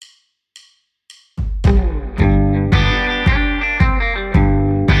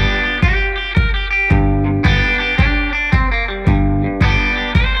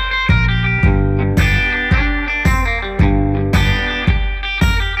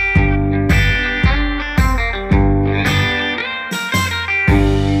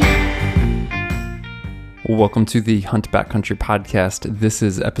welcome to the Hunt Backcountry podcast. This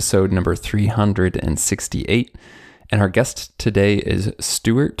is episode number 368, and our guest today is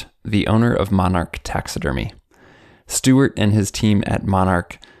Stuart, the owner of Monarch Taxidermy. Stuart and his team at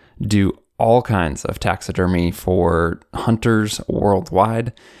Monarch do all kinds of taxidermy for hunters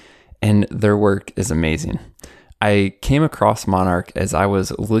worldwide, and their work is amazing. I came across Monarch as I was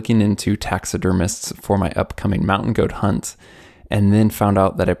looking into taxidermists for my upcoming mountain goat hunt, and then found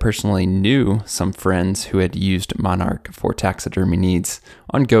out that I personally knew some friends who had used Monarch for taxidermy needs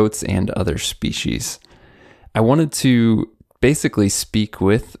on goats and other species. I wanted to basically speak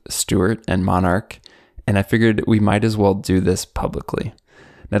with Stuart and Monarch, and I figured we might as well do this publicly.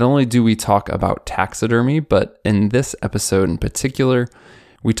 Not only do we talk about taxidermy, but in this episode in particular,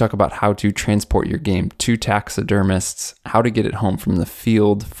 we talk about how to transport your game to taxidermists, how to get it home from the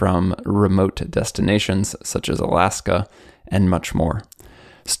field from remote destinations such as Alaska, and much more.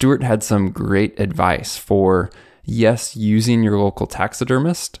 Stuart had some great advice for, yes, using your local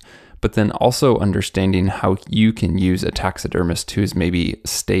taxidermist, but then also understanding how you can use a taxidermist who is maybe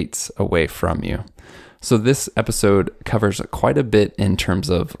states away from you. So this episode covers quite a bit in terms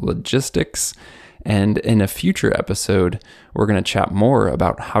of logistics, and in a future episode, we're going to chat more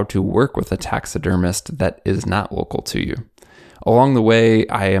about how to work with a taxidermist that is not local to you. Along the way,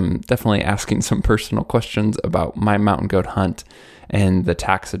 I am definitely asking some personal questions about my mountain goat hunt and the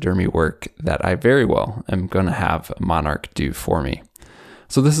taxidermy work that I very well am going to have Monarch do for me.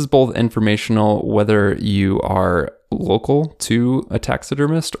 So this is both informational, whether you are local to a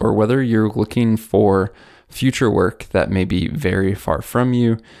taxidermist or whether you're looking for future work that may be very far from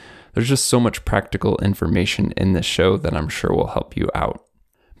you. There's just so much practical information in this show that I'm sure will help you out.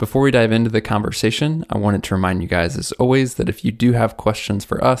 Before we dive into the conversation, I wanted to remind you guys, as always, that if you do have questions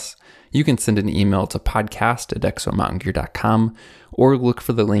for us, you can send an email to podcast@exomountaingear.com or look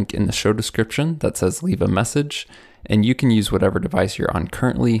for the link in the show description that says leave a message, and you can use whatever device you're on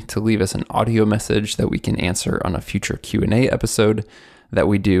currently to leave us an audio message that we can answer on a future Q&A episode that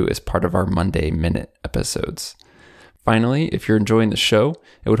we do as part of our Monday Minute episodes. Finally, if you're enjoying the show,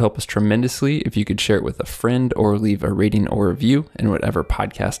 it would help us tremendously if you could share it with a friend or leave a rating or review in whatever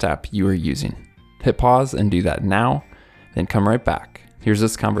podcast app you are using. Hit pause and do that now, then come right back. Here's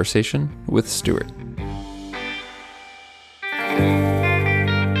this conversation with Stuart.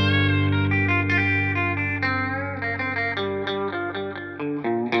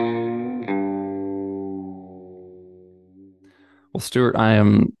 Well, Stuart, I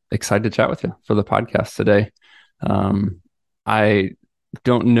am excited to chat with you for the podcast today. I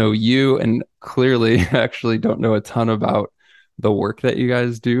don't know you, and clearly actually don't know a ton about the work that you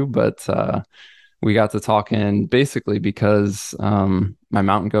guys do, but we got to talking basically because my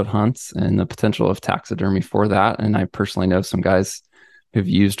mountain goat hunts and the potential of taxidermy for that, and I personally know some guys who've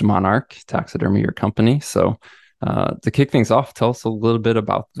used Monarch Taxidermy, your company. So to kick things off, tell us a little bit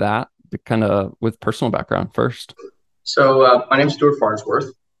about that, kind of with personal background first. So my name is Stuart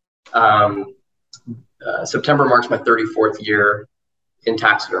Farnsworth. September marks my 34th year in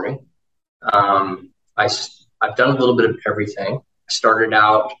taxidermy. I've done a little bit of everything. I started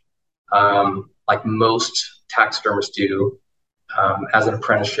out like most taxidermists do as an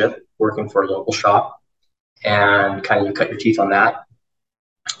apprenticeship, working for a local shop, and kind of you cut your teeth on that.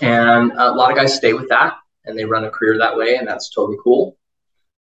 And a lot of guys stay with that and they run a career that way, and that's totally cool.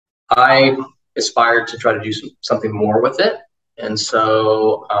 I aspired to try to do something more with it. And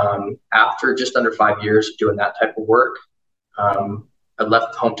so after just under 5 years doing that type of work, I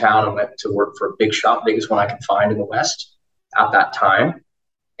left hometown and went to work for a big shop, biggest one I could find in the West at that time,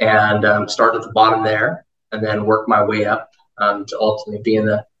 and started at the bottom there and then worked my way up to ultimately being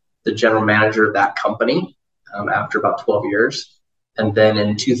the general manager of that company after about 12 years. And then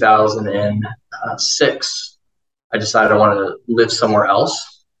in 2006, I decided I wanted to live somewhere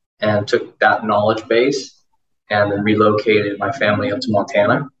else and took that knowledge base and then relocated my family up to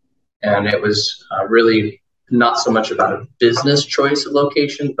Montana. And it was really not so much about a business choice of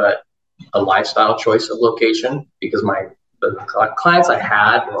location, but a lifestyle choice of location, because the clients I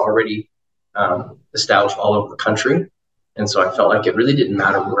had were already established all over the country. And so I felt like it really didn't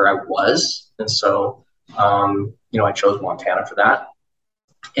matter where I was. And so, I chose Montana for that.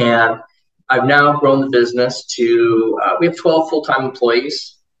 And I've now grown the business to, we have 12 full-time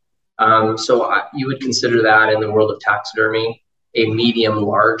employees. You would consider that in the world of taxidermy a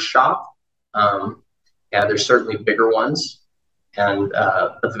medium-large shop. There's certainly bigger ones, but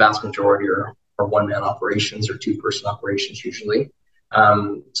the vast majority are one-man operations or two-person operations usually.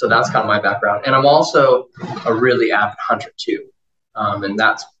 So that's kind of my background. And I'm also a really avid hunter too. And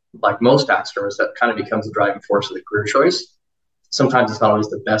that's like most taxidermists, that kind of becomes the driving force of the career choice. Sometimes it's not always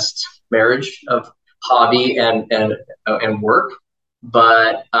the best marriage of hobby and work.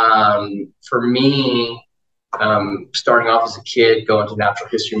 But for me, starting off as a kid, going to natural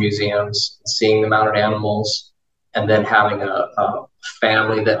history museums, seeing the mounted animals, and then having a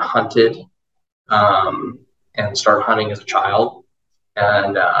family that hunted, and started hunting as a child.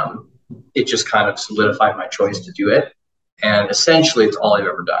 And it just kind of solidified my choice to do it. And essentially, it's all I've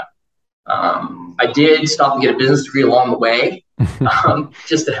ever done. I did stop and get a business degree along the way,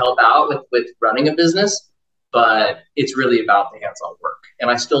 just to help out with running a business. But it's really about the hands-on work, and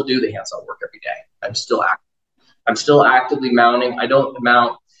I still do the hands-on work every day. I'm still actively mounting. I don't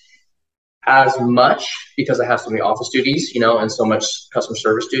mount as much because I have so many office duties, and so much customer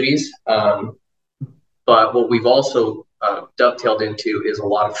service duties. But what we've also dovetailed into is a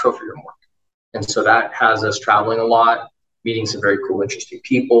lot of trophy room work. And so that has us traveling a lot, meeting some very cool, interesting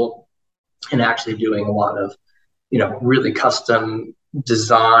people, and actually doing a lot of, really custom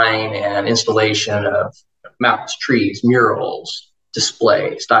design and installation of maps, trees, murals,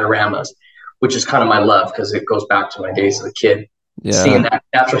 displays, dioramas, which is kind of my love because it goes back to my days as a kid, seeing that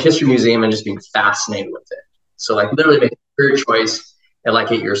natural history museum and just being fascinated with it. So like literally making a career choice at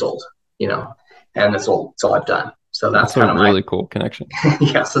like 8 years old, and that's all I've done. So that's kind of really cool connection.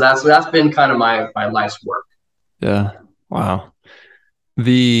 Yeah. So that's been kind of my life's work. Yeah. Wow.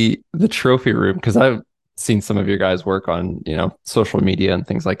 The trophy room, because I've seen some of your guys work on, social media and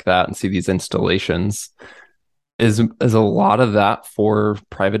things like that and see these installations. Is a lot of that for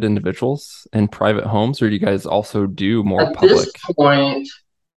private individuals and private homes, or do you guys also do more At public? At this point,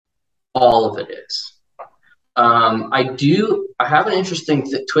 all of it is. I have an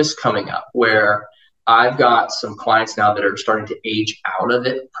interesting twist coming up where I've got some clients now that are starting to age out of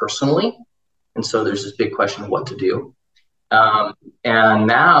it personally. And so there's this big question of what to do. And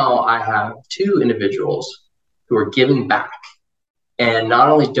now I have 2 individuals who are giving back and not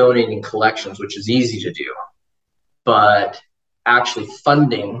only donating collections, which is easy to do, but actually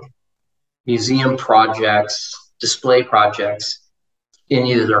funding museum projects, display projects in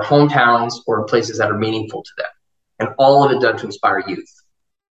either their hometowns or in places that are meaningful to them. And all of it done to inspire youth.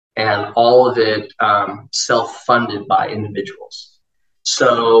 And all of it self-funded by individuals.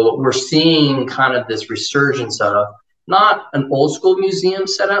 So we're seeing kind of this resurgence of not an old school museum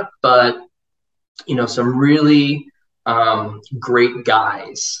setup, but some really great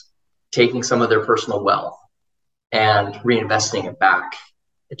guys taking some of their personal wealth and reinvesting it back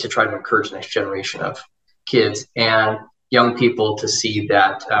to try to encourage the next generation of kids and young people to see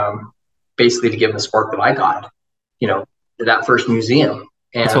that, basically to give them the spark that I got, to that first museum.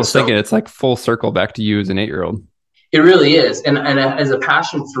 And that's what I was thinking. It's like full circle back to you as an 8-year-old. It really is. And as a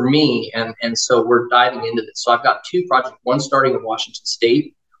passion for me. And so we're diving into this. So I've got 2 projects, one starting in Washington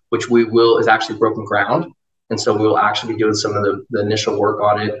State, which is actually broken ground. And so we'll actually be doing some of the initial work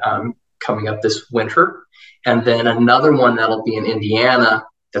on it coming up this winter. And then another one that'll be in Indiana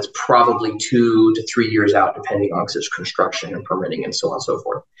that's probably 2 to 3 years out, depending on there's construction and permitting and so on and so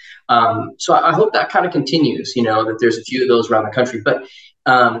forth. So I hope that kind of continues, that there's a few of those around the country. But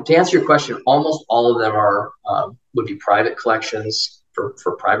to answer your question, almost all of them would be private collections for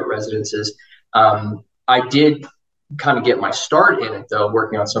private residences. I did kind of get my start in it, though,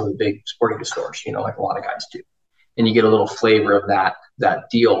 working on some of the big sporting goods stores, like a lot of guys do. And you get a little flavor of that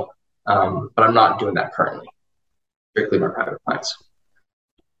deal. But I'm not doing that currently, strictly my private clients.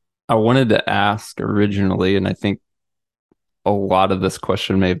 I wanted to ask originally, and I think a lot of this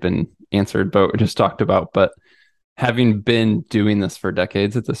question may have been answered, but we just talked about, but having been doing this for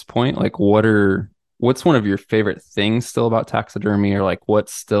decades at this point, like what's one of your favorite things still about taxidermy, or like what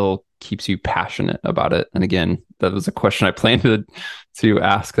still keeps you passionate about it? And again, that was a question I planned to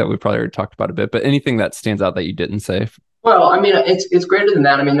ask that we probably already talked about a bit, but anything that stands out that you didn't say? Well, I mean, it's greater than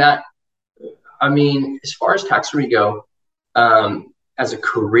that. I mean, as far as taxidermy go, as a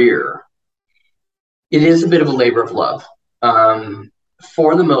career, it is a bit of a labor of love.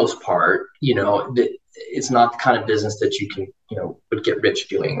 For the most part, it's not the kind of business that you can, would get rich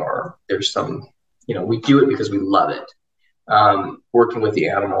doing, or there's some, we do it because we love it. Working with the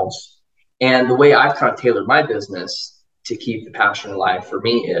animals. And the way I've kind of tailored my business to keep the passion alive for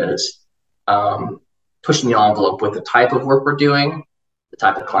me is pushing the envelope with the type of work we're doing, the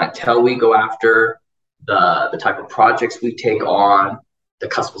type of clientele we go after, the type of projects we take on, the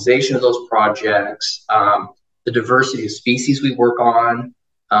customization of those projects, the diversity of species we work on.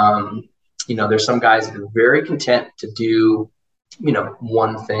 There's some guys that are very content to do,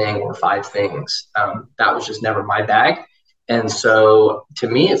 one thing or 5 things. That was just never my bag. And so to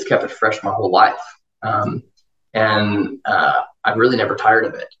me, it's kept it fresh my whole life. And I've really never tired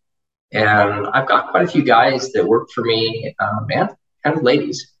of it. And I've got quite a few guys that work for me, and kind of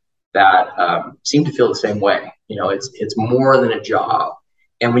ladies, that seem to feel the same way. It's more than a job.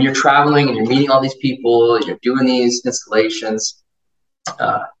 And when you're traveling and you're meeting all these people, you're doing these installations,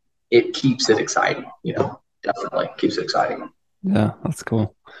 it keeps it exciting. Definitely keeps it exciting. Yeah, that's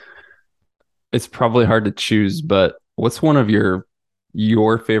cool. It's probably hard to choose, but what's one of your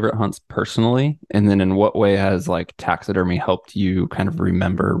favorite hunts personally? And then in what way has like taxidermy helped you kind of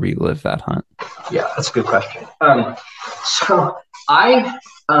remember, relive that hunt? Yeah, that's a good question. So I,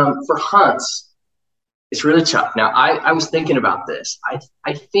 for hunts, it's really tough. Now, I was thinking about this.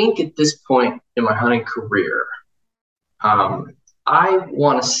 I think at this point in my hunting career, I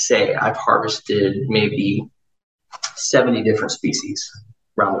want to say I've harvested maybe 70 different species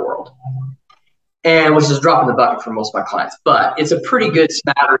around the world, and which is a drop in the bucket for most of my clients. But it's a pretty good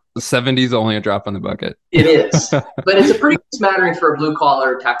smattering. 70 is only a drop in the bucket. It is, but it's a pretty good smattering for a blue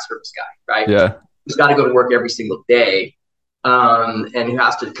collar taxidermist guy, right? Yeah. Who's got to go to work every single day, and who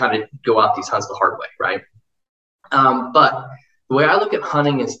has to kind of go out these hunts the hard way, right? But the way I look at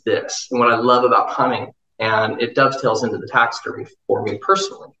hunting is this, and what I love about hunting, and it dovetails into the taxidermy for me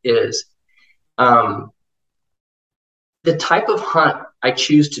personally, is the type of hunt I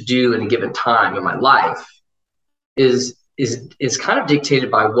choose to do in a given time in my life is kind of dictated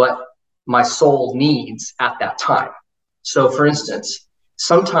by what my soul needs at that time. So, for instance,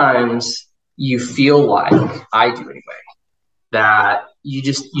 sometimes you feel like, I do anyway, that you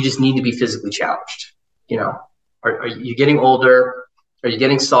just need to be physically challenged. Are you getting older? Are you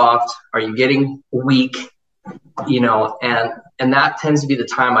getting soft? Are you getting weak? And that tends to be the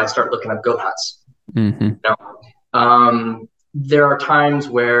time I start looking at goat hunts. There are times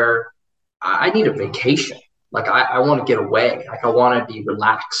where I need a vacation. Like I want to get away. Like I want to be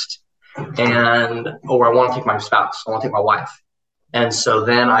relaxed, or I want to take my spouse. I want to take my wife. And so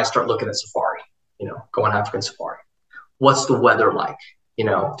then I start looking at safari. Going African safari. What's the weather like?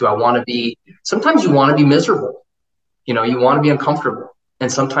 Do I want to be? Sometimes you want to be miserable. You want to be uncomfortable,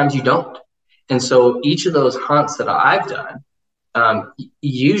 and sometimes you don't. And so each of those hunts that I've done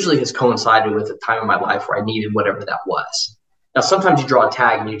usually has coincided with a time in my life where I needed whatever that was. Now, sometimes you draw a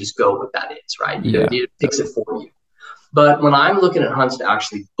tag and you just go what that is, right? It picks it for you. But when I'm looking at hunts to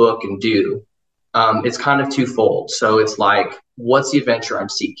actually book and do, it's kind of twofold. So it's like, what's the adventure I'm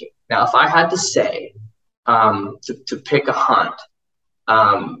seeking? Now, if I had to say to pick a hunt,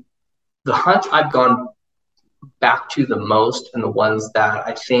 the hunt I've gone back to the most, and the ones that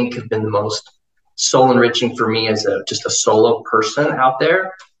I think have been the most soul enriching for me as just a solo person out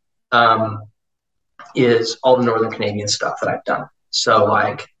there, is all the Northern Canadian stuff that I've done. So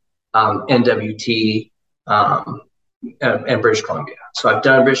like NWT and British Columbia. So I've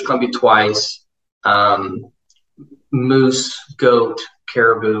done British Columbia twice, moose, goat,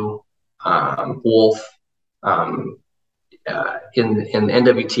 caribou, wolf. In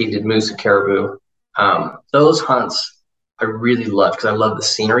NWT did moose and caribou. Those hunts I really love because I love the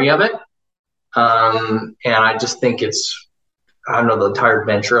scenery of it. And I just think I don't know, the entire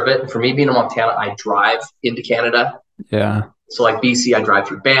adventure of it. For me, being in Montana, I drive into Canada. Yeah. So like BC, I drive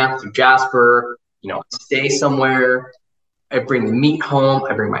through Banff, through Jasper, stay somewhere. I bring the meat home.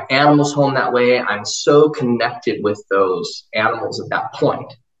 I bring my animals home that way. I'm so connected with those animals at that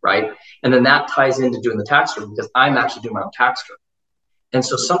point, right? And then that ties into doing the taxidermy because I'm actually doing my own taxidermy. And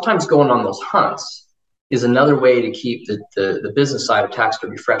so sometimes going on those hunts is another way to keep the business side of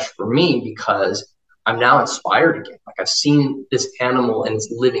taxidermy fresh for me because I'm now inspired again. Like I've seen this animal in its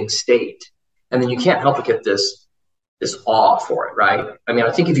living state. And then you can't help but get this awe for it, right? I mean,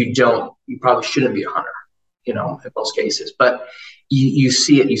 I think if you don't, you probably shouldn't be a hunter, in most cases. But you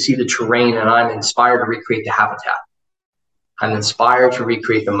see it, you see the terrain, and I'm inspired to recreate the habitat. I'm inspired to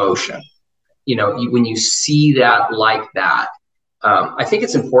recreate the motion. When you see that like that, I think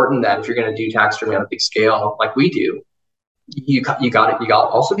it's important that if you're going to do taxidermy on a big scale, like we do, you got to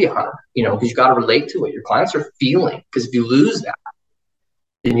also be a hunter, because you got to relate to what your clients are feeling. Because if you lose that,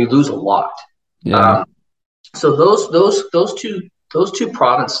 then you lose a lot. Yeah. So those two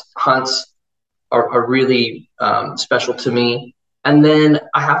province hunts are really special to me. And then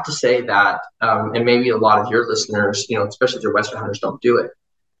I have to say that, and maybe a lot of your listeners, especially if they're Western hunters, don't do it,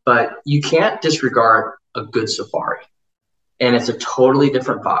 but you can't disregard a good safari. And it's a totally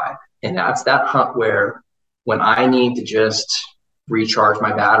different vibe. And that's that hunt where when I need to just recharge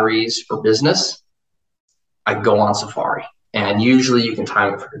my batteries for business, I go on safari. And usually you can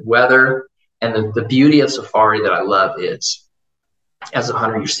time it for good weather. And the beauty of safari that I love is, as a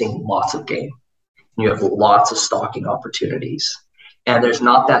hunter, you're seeing lots of game. You have lots of stalking opportunities. And there's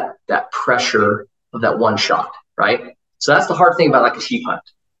not that pressure of that one shot, right? So that's the hard thing about like a sheep hunt,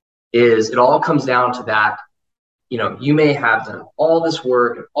 is it all comes down to that. you may have done all this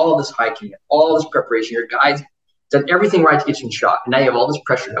work and all this hiking and all this preparation. Your guide's done everything right to get you in shot. And now you have all this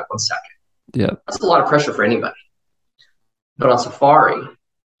pressure in that 1 second. Yeah. That's a lot of pressure for anybody. But on safari,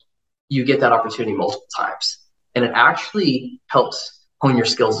 you get that opportunity multiple times. And it actually helps hone your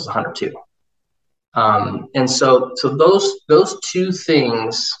skills as a hunter too. And so those two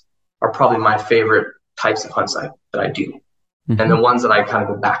things are probably my favorite types of hunts that I do. And the ones that I kind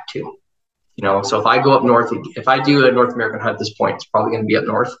of go back to. So if I go up north, if I do a North American hunt at this point, it's probably going to be up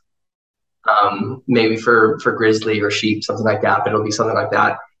north. Maybe for grizzly or sheep, something like that, but it'll be something like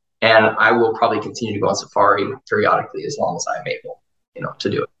that. And I will probably continue to go on safari periodically as long as I'm able, to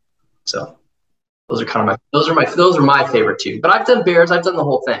do it. So those are my favorite too. But I've done bears, I've done the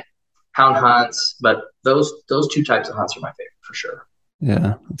whole thing, hound hunts, but those two types of hunts are my favorite for sure.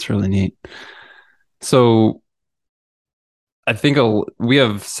 Yeah, that's really neat. So I think we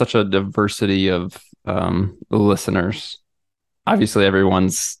have such a diversity of listeners. Obviously,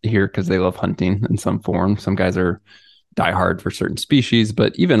 everyone's here because they love hunting in some form. Some guys are diehard for certain species,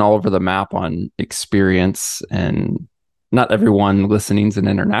 but even all over the map on experience. And not everyone listening is an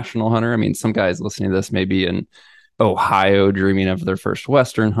international hunter. I mean, some guys listening to this may be in Ohio dreaming of their first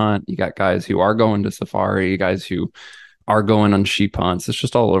Western hunt. You got guys who are going to safari, guys who are going on sheep hunts. It's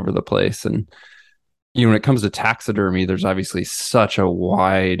just all over the place. And when it comes to taxidermy, there's obviously such a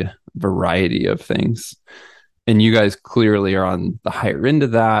wide variety of things. And you guys clearly are on the higher end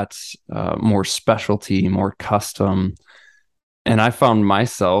of that, more specialty, more custom. And I found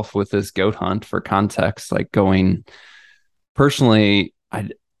myself with this goat hunt, for context, like going personally,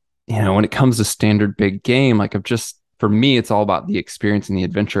 when it comes to standard big game, like for me, it's all about the experience and the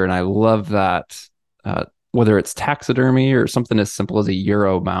adventure. And I love that, whether it's taxidermy or something as simple as a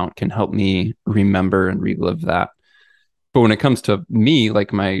Euro mount can help me remember and relive that. But when it comes to me,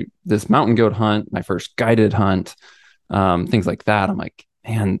 like this mountain goat hunt, my first guided hunt, things like that, I'm like,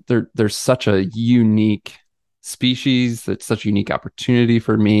 man, there's such a unique species. That's such a unique opportunity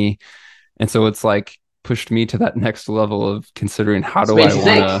for me. And so it's like pushed me to that next level of considering how do I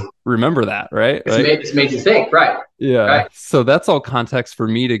want to remember that, right? It's made you think, right? Yeah. Right. So that's all context for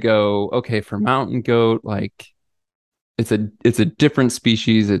me to go, okay, for mountain goat, like it's a different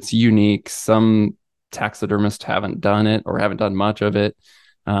species. It's unique. Some taxidermists haven't done it or haven't done much of it.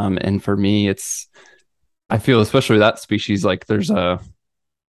 And for me, I feel especially that species, like it's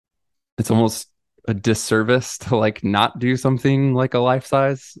almost a disservice to like not do something like a life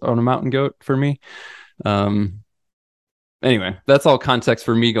size on a mountain goat for me. Anyway, that's all context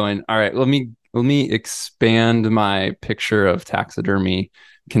for me going, all right, let me expand my picture of taxidermy,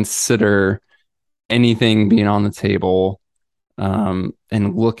 consider anything being on the table, and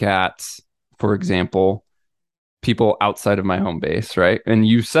look at, for example, people outside of my home base, right? And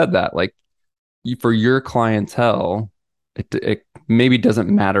you said that, like, for your clientele, it maybe doesn't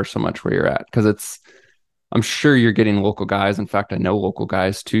matter so much where you're at, because I'm sure you're getting local guys. In fact, I know local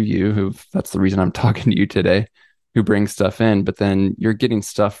guys to you that's the reason I'm talking to you today, who bring stuff in, but then you're getting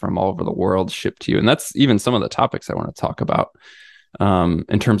stuff from all over the world shipped to you. And that's even some of the topics I want to talk about,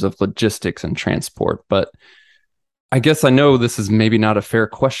 in terms of logistics and transport. But I guess I know this is maybe not a fair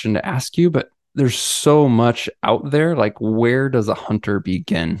question to ask you, but there's so much out there. Like, where does a hunter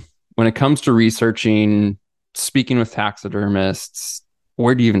begin when it comes to researching, speaking with taxidermists?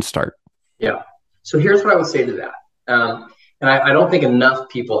 Where do you even start? Yeah. So here's what I would say to that. And I don't think enough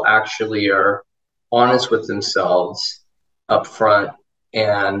people actually are honest with themselves up front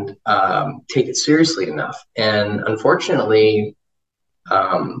and take it seriously enough. And unfortunately,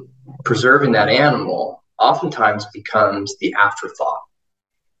 preserving that animal oftentimes becomes the afterthought.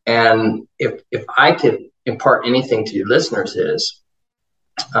 And if I could impart anything to your listeners is,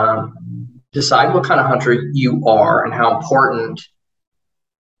 decide what kind of hunter you are and how important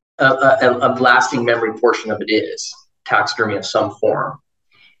a lasting memory portion of it is, taxidermy of some form.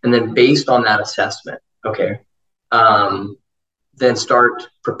 And then based on that assessment, okay, then start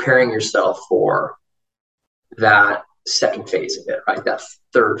preparing yourself for that second phase of it, right? That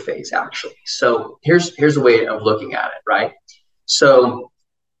third phase, actually. So here's a way of looking at it, right? So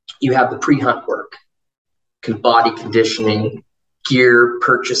you have the pre-hunt work, body conditioning, gear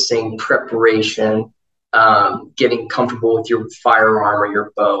purchasing, preparation, getting comfortable with your firearm or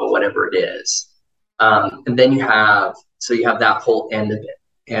your bow, whatever it is. And then you have that whole end of it.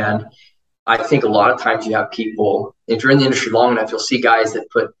 And I think a lot of times you have people, if you're in the industry long enough, you'll see guys that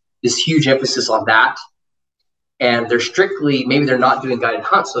put this huge emphasis on that. And maybe they're not doing guided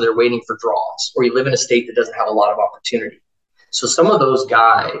hunts, so they're waiting for draws, or you live in a state that doesn't have a lot of opportunity. So some of those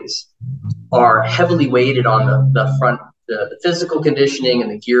guys are heavily weighted on the front, the physical conditioning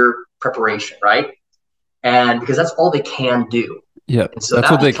and the gear preparation, right? And because that's all they can do. Yeah, And so that's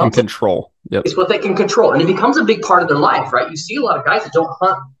that what they can becomes control. Yep. it's what they can control. And it becomes a big part of their life, right? You see a lot of guys that don't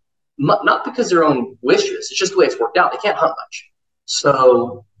hunt, not because of their own wishes. It's just the way it's worked out. They can't hunt much.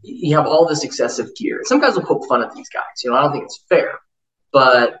 So you have all this excessive gear. Some guys will poke fun at these guys. I don't think it's fair.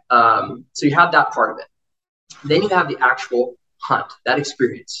 But so you have that part of it. Then you have the actual hunt, that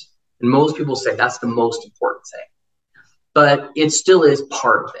experience. And most people say that's the most important thing. But it still is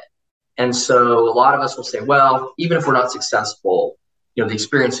part of it. And so a lot of us will say, well, even if we're not successful, the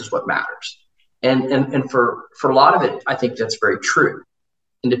experience is what matters. And for a lot of it, I think that's very true.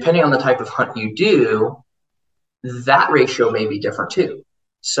 And depending on the type of hunt you do, that ratio may be different too.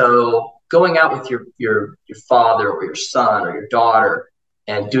 So going out with your father or your son or your daughter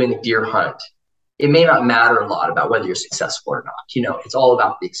and doing a deer hunt, it may not matter a lot about whether you're successful or not. It's all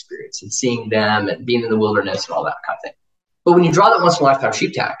about the experience and seeing them and being in the wilderness and all that kind of thing. But when you draw that once in a lifetime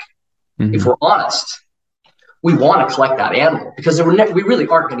sheep tag, if we're honest, we want to collect that animal because we really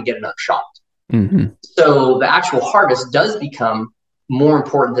aren't going to get another shot. So the actual harvest does become more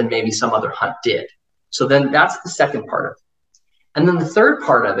important than maybe some other hunt did. So then that's the second part of it. And then the third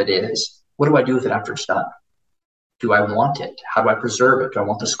part of it is, what do I do with it after it's done? Do I want it? How do I preserve it? Do I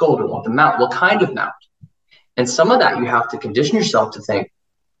want the skull? Do I want the mount? What kind of mount? And some of that you have to condition yourself to think,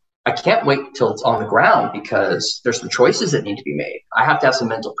 I can't wait till it's on the ground because there's some choices that need to be made. I have to have some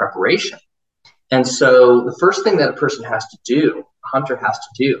mental preparation. And so the first thing that a person has to do, a hunter has to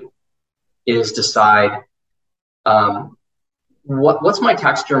do, is decide what's my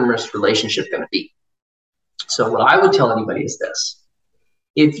taxidermist relationship going to be. So what I would tell anybody is this.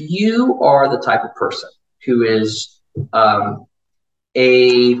 If you are the type of person who is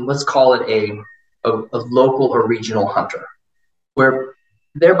let's call it a local or regional hunter, where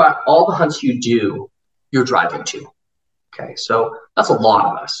thereby all the hunts you do, you're driving to. Okay, so that's a lot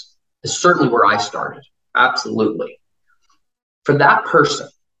of us. It's certainly where I started. Absolutely. For that person,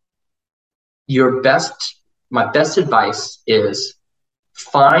 my best advice is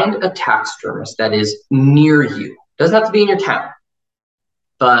find a taxidermist that is near you. Doesn't have to be in your town,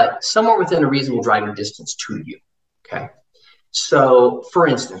 but somewhere within a reasonable driving distance to you. Okay. So for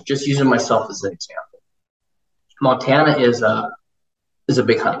instance, just using myself as an example, Montana is a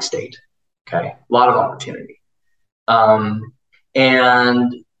big hunting state. Okay. A lot of opportunity.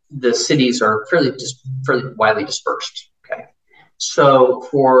 And the cities are fairly widely dispersed. Okay. So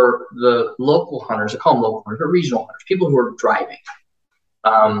for the local hunters, I call them local hunters, but regional hunters, people who are driving,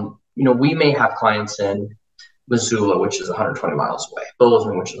 we may have clients in Missoula, which is 120 miles away,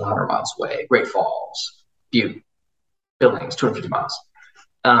 Bozeman, which is 100 miles away, Great Falls, Butte, Billings, 250 miles.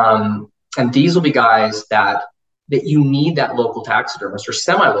 And these will be guys that you need that local taxidermist or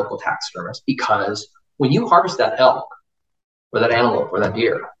semi-local taxidermist, because when you harvest that elk or that antelope or that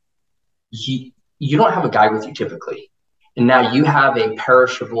deer, you don't have a guide with you typically. And now you have a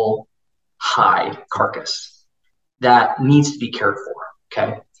perishable hide carcass that needs to be cared for,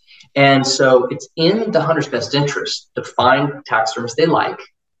 okay? And so it's in the hunter's best interest to find taxidermists they like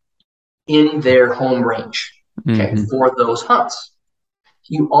in their home range, okay, for those hunts.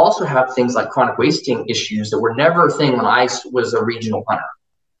 You also have things like chronic wasting issues that were never a thing when I was a regional hunter.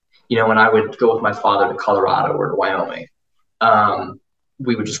 When I would go with my father to Colorado or to Wyoming,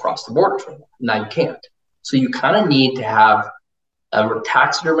 we would just cross the border. Now you can't. So you kind of need to have a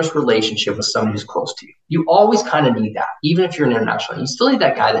taxidermist relationship with somebody who's close to you. You always kind of need that, even if you're an international. You still need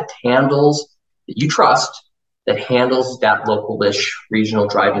that guy that you trust, that handles that local-ish regional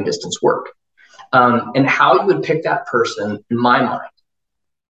driving distance work. And how you would pick that person, in my mind,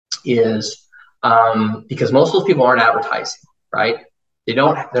 is because most of those people aren't advertising, right? They're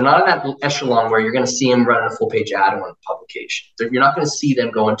not in that echelon where you're going to see them running a full-page ad in one publication. You're not going to see them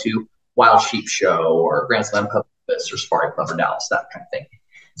going to Wild Sheep Show or Grand Slam Publicist or Sparring Club or Dallas, that kind of thing.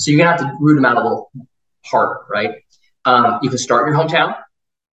 So you're going to have to root them out a little harder, right? You can start in your hometown,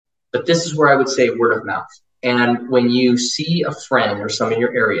 but this is where I would say word of mouth. And when you see a friend or someone in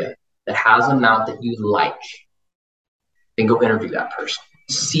your area that has a mount that you like, then go interview that person.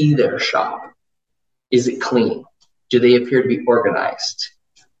 See their shop. Is it clean? Do they appear to be organized?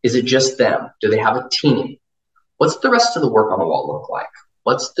 Is it just them? Do they have a team? What's the rest of the work on the wall look like?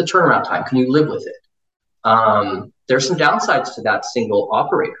 What's the turnaround time? Can you live with it? There's some downsides to that single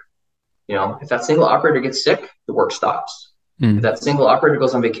operator. If that single operator gets sick, the work stops. If that single operator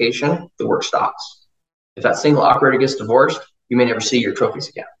goes on vacation, the work stops. If that single operator gets divorced, you may never see your trophies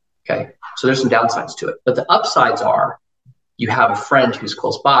again. Okay. So there's some downsides to it. But the upsides are you have a friend who's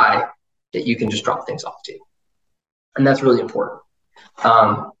close by that you can just drop things off to. And that's really important.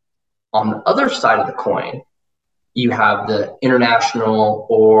 On the other side of the coin, You have the international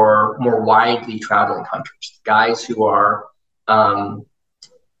or more widely traveling hunters, guys who are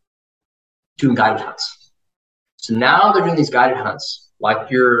doing guided hunts. So now they're doing these guided hunts like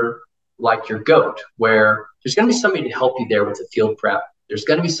your goat, where there's going to be somebody to help you there with the field prep. There's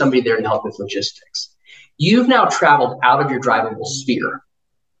going to be somebody there to help with logistics. You've now traveled out of your drivable sphere.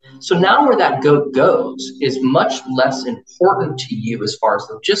 So now where that goat goes is much less important to you as far as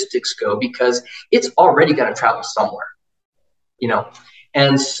logistics go, because it's already going to travel somewhere, you know?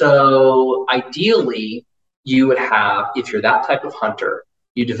 And so ideally you would have, if you're that type of hunter,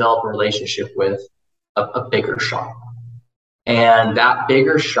 you develop a relationship with a bigger shop. And that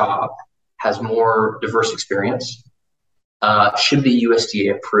bigger shop has more diverse experience, should be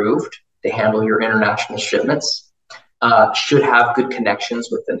USDA approved. They handle your international shipments, should have good connections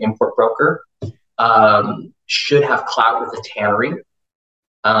with an import broker, should have clout with a tannery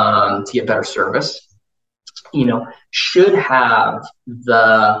to get better service, should have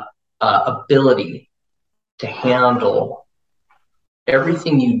the ability to handle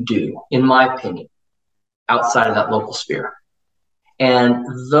everything you do, in my opinion, outside of that local sphere. And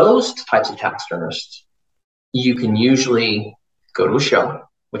those types of taxidermists, you can usually go to a show,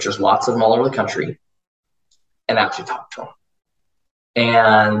 which there's lots of them all over the country, and actually talk to them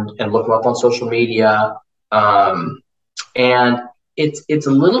and look them up on social media. And it's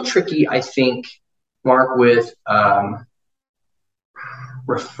a little tricky, I think, Mark, with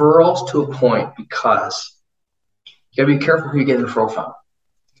referrals to a point, because you gotta be careful who you get a referral from,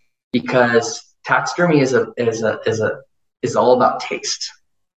 because taxidermy is all about taste.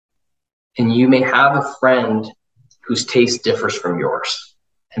 And you may have a friend whose taste differs from yours,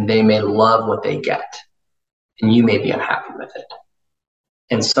 and they may love what they get, and you may be unhappy with it.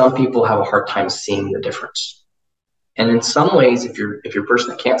 And some people have a hard time seeing the difference. And in some ways, if you're a person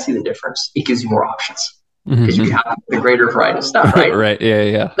that can't see the difference, it gives you more options, because you have a greater variety of stuff, right? Right.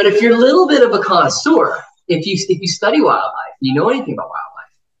 Yeah. But if you're a little bit of a connoisseur, if you study wildlife, you know anything about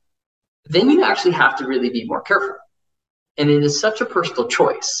wildlife, then you actually have to really be more careful. And it is such a personal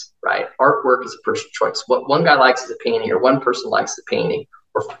choice, right? Artwork is a personal choice. What one guy likes is a painting, or one person likes the painting,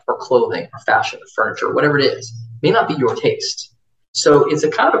 or clothing, or fashion, or furniture, whatever it is, may not be your taste. So it's a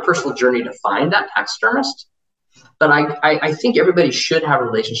kind of a personal journey to find that taxidermist. But I think everybody should have a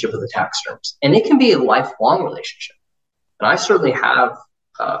relationship with a taxidermist, and it can be a lifelong relationship. And I certainly have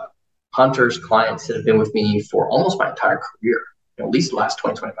hunters, clients that have been with me for almost my entire career, at least the last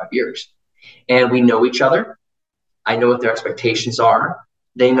 20, 25 years. And we know each other. I know what their expectations are.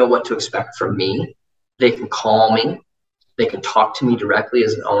 They know what to expect from me. They can call me. They can talk to me directly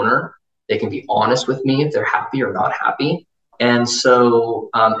as an owner. They can be honest with me if they're happy or not happy. And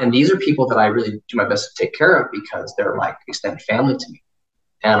so, and these are people that I really do my best to take care of, because they're like extended family to me,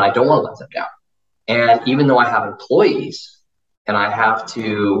 and I don't want to let them down. And even though I have employees, and I have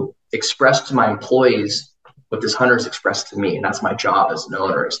to express to my employees what this hunter's expressed to me, and that's my job as an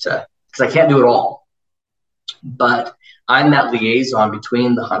owner, is to, because I can't do it all. But I'm that liaison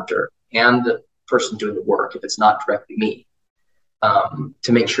between the hunter and the person doing the work, if it's not directly me,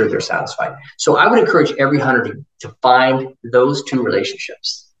 to make sure they're satisfied. So I would encourage every hunter to find those two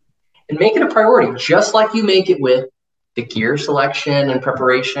relationships and make it a priority, just like you make it with the gear selection and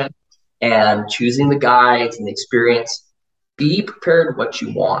preparation and choosing the guides and the experience. Be prepared what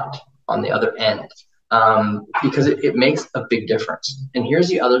you want on the other end, because it makes a big difference. And here's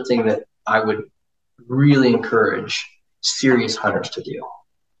the other thing that I would really encourage serious hunters to do.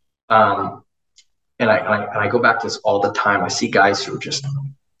 And I go back to this all the time. I see guys who are just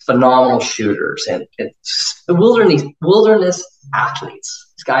phenomenal shooters and the wilderness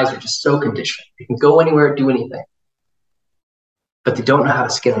athletes. These guys are just so conditioned. They can go anywhere, do anything, but they don't know how to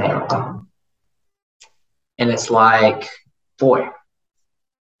skin an animal. And it's like, boy,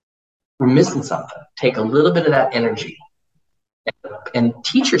 we're missing something. Take a little bit of that energy and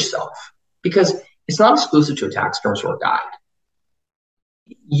teach yourself, because it's not exclusive to a taxidermist or a guide.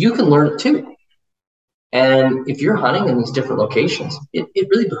 You can learn it too. And if you're hunting in these different locations, it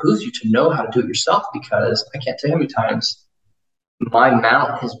really behooves you to know how to do it yourself, because I can't tell you how many times my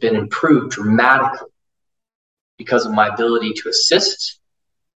mount has been improved dramatically because of my ability to assist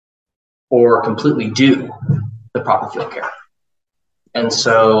or completely do the proper field care. And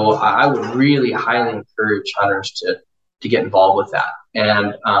so I would really highly encourage hunters to get involved with that.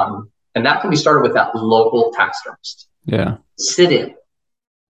 And that can be started with that local taxidermist. Yeah. Sit in.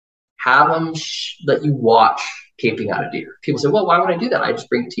 Have them let you watch caping out a deer. People say, well, why would I do that? I just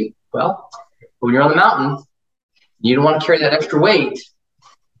bring it to you. Well, when you're on the mountain, you don't want to carry that extra weight.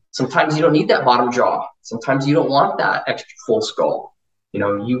 Sometimes you don't need that bottom jaw. Sometimes you don't want that extra full skull. You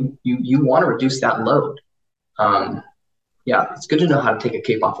want to reduce that load. Yeah, it's good to know how to take a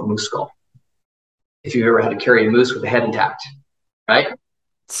cape off a moose skull. If you've ever had to carry a moose with the head intact, right?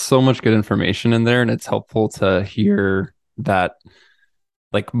 So much good information in there, and it's helpful to hear that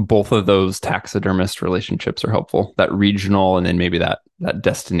like both of those taxidermist relationships are helpful. That regional and then maybe that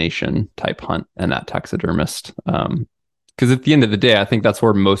destination type hunt and that taxidermist. Because at the end of the day, I think that's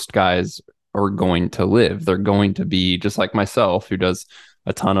where most guys are going to live. They're going to be just like myself, who does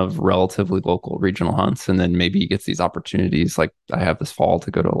a ton of relatively local regional hunts, and then maybe gets these opportunities. Like I have this fall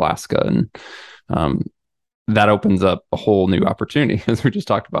to go to Alaska, and um, that opens up a whole new opportunity, as we just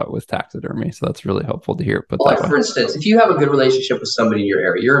talked about with taxidermy. So that's really helpful to hear it put Well, that like way. for instance, if you have a good relationship with somebody in your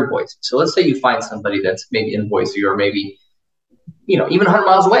area, you're in Boise. So let's say you find somebody that's maybe in Boise or maybe, even 100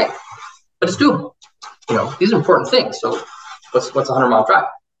 miles away, but it's doable. These are important things. So what's a 100-mile drive?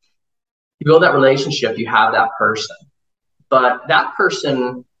 You build that relationship, you have that person, but that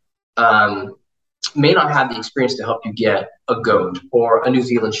person may not have the experience to help you get a goat or a New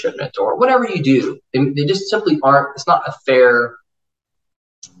Zealand shipment or whatever you do. They just simply aren't, it's not a fair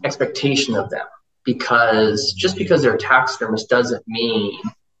expectation of them, because just because they're a taxidermist doesn't mean,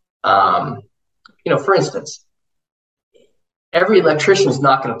 for instance, every electrician is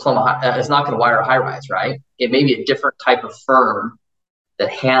not going to is not going to wire a high rise, right? It may be a different type of firm that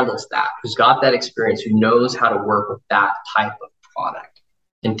handles that, who's got that experience, who knows how to work with that type of product.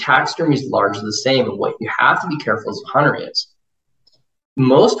 And taxidermy is largely the same. And what you have to be careful as a hunter is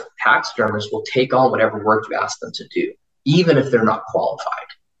most taxidermists will take on whatever work you ask them to do, even if they're not qualified,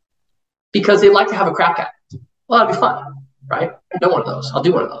 because they like to have a crack at it. Well, that'd be fun, right? I've done one of those. I'll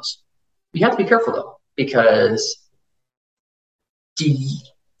do one of those. You have to be careful though, because do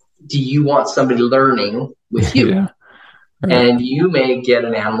you want somebody learning with you? Yeah. Right. And you may get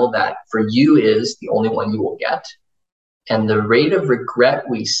an animal that for you is the only one you will get. And the rate of regret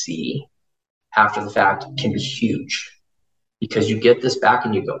we see after the fact can be huge, because you get this back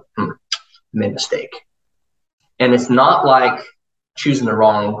and you go, made a mistake. And it's not like choosing the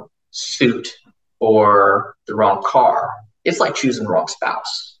wrong suit or the wrong car. It's like choosing the wrong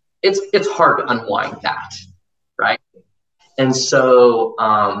spouse. It's hard to unwind that, right? And so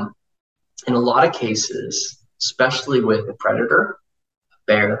in a lot of cases, especially with a predator, a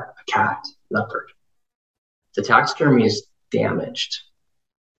bear, a cat, leopard, the taxidermy is damaged.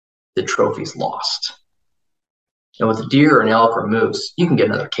 The trophy's lost. And with a deer or an elk or a moose, you can get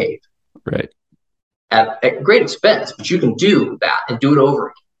another cape. Right. At great expense, but you can do that and do it over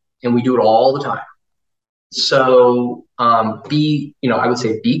again. And we do it all the time. So I would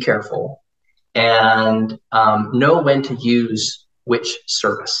say be careful and know when to use which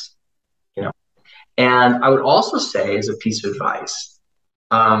service. And I would also say, as a piece of advice,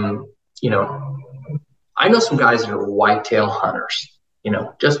 I know some guys that are whitetail hunters,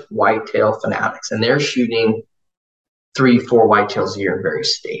 just whitetail fanatics, and they're shooting 3-4 whitetails a year in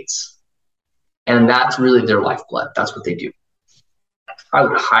various states. And that's really their lifeblood. That's what they do. I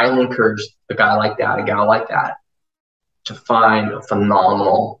would highly encourage a guy like that, a gal like that, to find a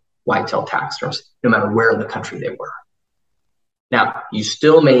phenomenal whitetail taxidermist, no matter where in the country they were. Now, you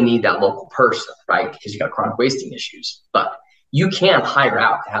still may need that local person, right? Because you got chronic wasting issues. But you can hire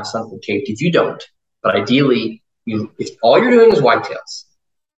out to have something caped if you don't. But ideally, if all you're doing is whitetails,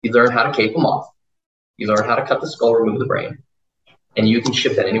 you learn how to cape them off. You learn how to cut the skull, remove the brain, and you can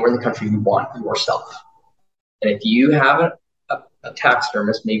ship that anywhere in the country you want yourself. And if you have a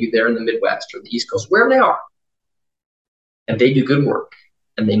taxidermist, maybe they're in the Midwest or the East Coast, wherever they are, and they do good work,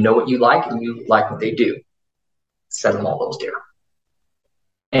 and they know what you like and you like what they do, send them all those deer.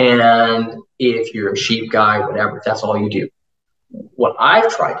 And if you're a sheep guy, whatever, if that's all you do. What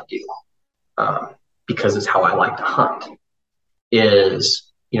I've tried to do, because it's how I like to hunt, is,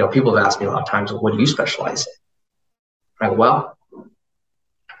 people have asked me a lot of times, well, what do you specialize in? Right? Well,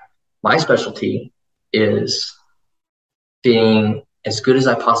 my specialty is being as good as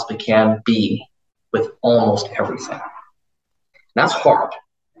I possibly can be with almost everything. That's hard.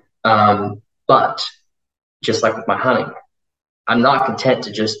 But just like with my hunting, I'm not content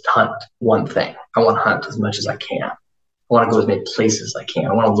to just hunt one thing. I want to hunt as much as I can. I want to go as many places as I can.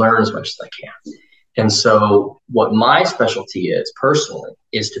 I want to learn as much as I can. And so what my specialty is personally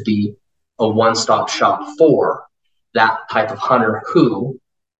is to be a one-stop shop for that type of hunter who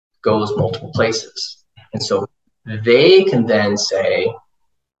goes multiple places. And so they can then say,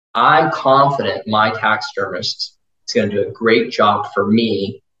 I'm confident my taxidermist is going to do a great job for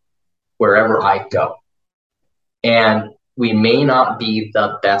me wherever I go. And we may not be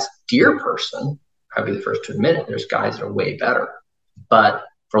the best deer person. I'll be the first to admit it. There's guys that are way better. But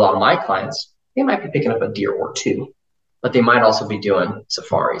for a lot of my clients, they might be picking up a deer or two, but they might also be doing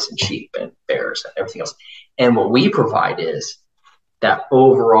safaris and sheep and bears and everything else. And what we provide is that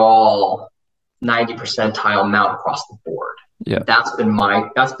overall 90 percentile mount across the board. Yeah. That's been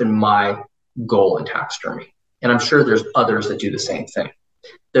my goal in taxidermy. And I'm sure there's others that do the same thing.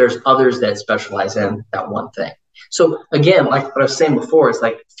 There's others that specialize in that one thing. So again, like what I was saying before, is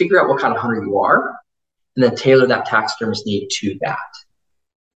like figure out what kind of hunter you are and then tailor that taxidermist need to that.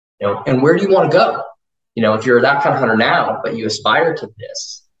 And where do you want to go? If you're that kind of hunter now, but you aspire to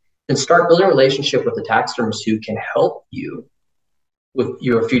this, then start building a relationship with the taxidermist who can help you with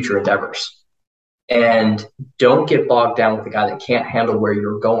your future endeavors. And don't get bogged down with the guy that can't handle where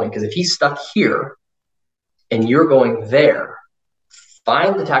you're going. Because if he's stuck here and you're going there,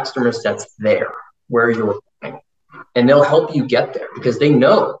 find the taxidermist that's there where you're going. And they'll help you get there because we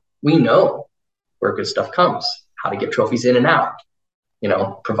know where good stuff comes, how to get trophies in and out,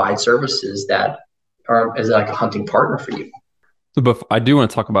 provide services that are as like a hunting partner for you. So I do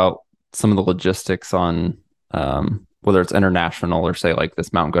want to talk about some of the logistics on whether it's international or say like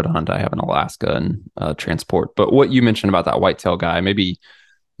this mountain goat hunt I have in Alaska and transport. But what you mentioned about that whitetail guy, maybe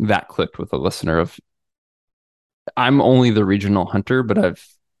that clicked with a listener of I'm only the regional hunter, but I've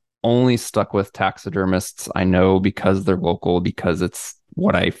only stuck with taxidermists I know because they're local, because it's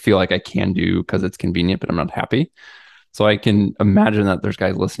what I feel like I can do, because it's convenient, but I'm not happy. So I can imagine that there's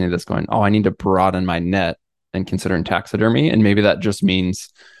guys listening to this going, oh, I need to broaden my net and considering taxidermy. And maybe that just means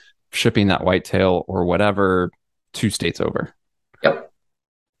shipping that whitetail or whatever 2 states over. Yep.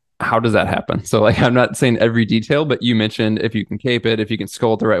 How does that happen? So like, I'm not saying every detail, but you mentioned if you can cape it, if you can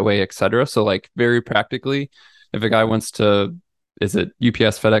skull it the right way, etc. So like very practically, if a guy wants to, is it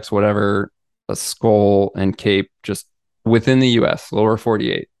UPS, FedEx, whatever, a skull and cape just within the US, lower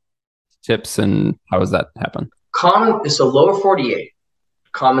 48 tips, and how does that happen? So lower 48,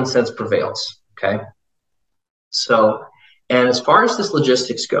 common sense prevails. Okay. So, and as far as this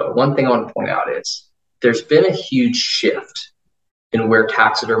logistics go, one thing I want to point out is there's been a huge shift in where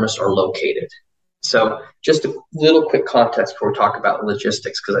taxidermists are located. So just a little quick context before we talk about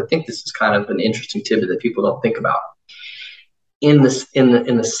logistics, because I think this is kind of an interesting tidbit that people don't think about. In the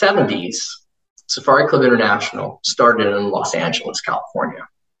 70s, Safari Club International started in Los Angeles, California.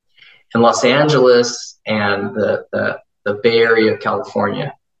 And Los Angeles and the Bay Area of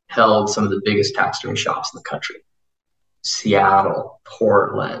California held some of the biggest taxidermy shops in the country. Seattle,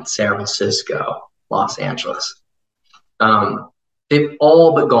 Portland, San Francisco, Los Angeles. They've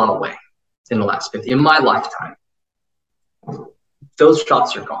all but gone away in the last 50. In my lifetime, those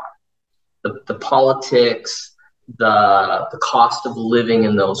shops are gone. The politics, the cost of living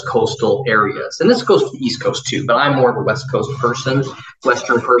in those coastal areas, and this goes to the East Coast too, but I'm more of a West Coast person,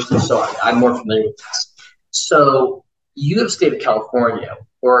 Western person, so I'm more familiar with this. So you have state of California,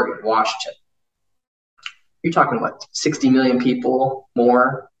 Oregon, Washington, you're talking about 60 million people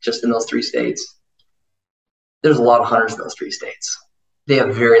more just in those 3 states. There's a lot of hunters in those 3 states. They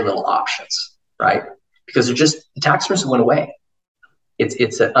have very little options, right? Because the taxidermists went away.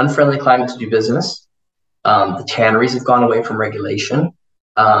 It's an unfriendly climate to do business. The tanneries have gone away from regulation.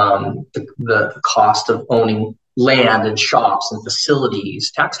 The cost of owning land and shops and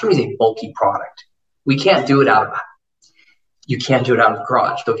facilities. Taxidermy is a bulky product. We can't do it you can't do it out of the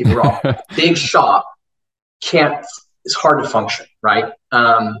garage. Don't get me wrong. Big shop it's hard to function, right?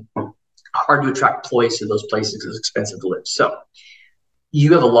 Hard to attract employees to those places because it's expensive to live. So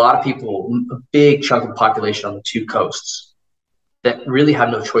you have a lot of people, a big chunk of the population on the 2 coasts that really have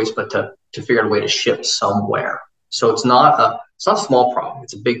no choice but to figure out a way to ship somewhere. So it's not a small problem.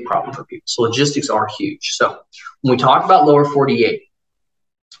 It's a big problem for people. So logistics are huge. So when we talk about lower 48,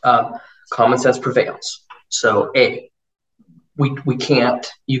 common sense prevails. So we can't,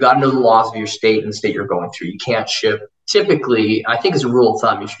 you got to know the laws of your state and the state you're going through. You can't ship. Typically, I think as a rule of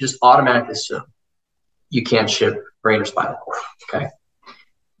thumb, you should just automatically assume you can't ship brain or spinal cord, okay?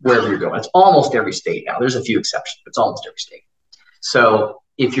 Wherever you're going. It's almost every state now. There's a few exceptions, but it's almost every state. So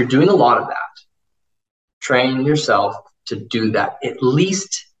if you're doing a lot of that, train yourself to do that, at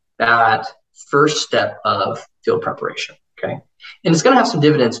least that first step of field preparation, okay? And it's going to have some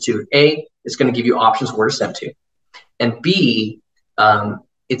dividends too. A, it's going to give you options where to send to. And B,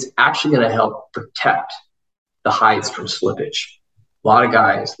 it's actually going to help protect the hides from slippage. A lot of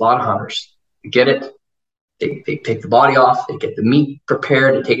guys, a lot of hunters, get it. They take the body off, they get the meat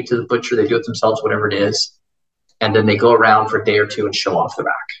prepared, they take it to the butcher, they do it themselves, whatever it is. And then they go around for a day or 2 and show off the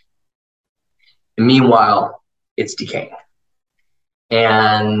back. And meanwhile, it's decaying.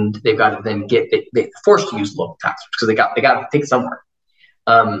 And they've got to then they're forced to use local tax because they got to take it somewhere.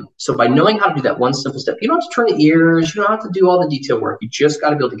 So by knowing how to do that one simple step, you don't have to turn the ears, you don't have to do all the detail work. You just got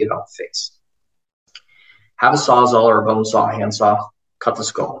to be able to get it off the face. Have a sawzall or a bone saw, hand saw, cut the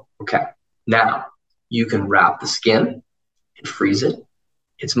skull. Okay. Now, You can wrap the skin and freeze it.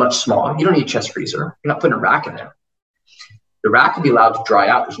 It's much smaller. You don't need a chest freezer. You're not putting a rack in there. The rack can be allowed to dry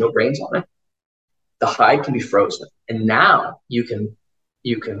out. There's no grains on it. The hide can be frozen. And now you can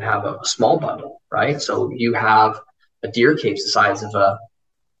have a small bundle, right? So you have a deer cape the size of a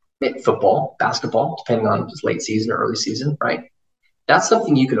football, basketball, depending on if it's late season or early season, right? That's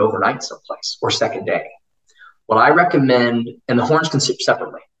something you can overnight someplace or second day. What I recommend, and the horns can sit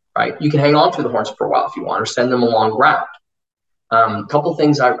separately, right? You can hang on to the horns for a while if you want, or send them along ground. A couple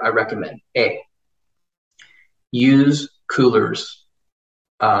things I recommend. A, use coolers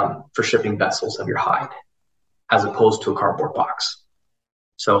for shipping vessels of your hide, as opposed to a cardboard box.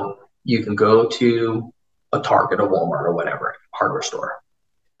 So you can go to a Target, a Walmart, or whatever, hardware store,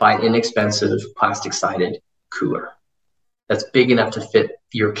 buy an inexpensive plastic-sided cooler that's big enough to fit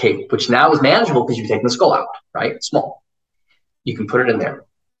your cape, which now is manageable because you've taken the skull out, right? It's small. You can put it in there.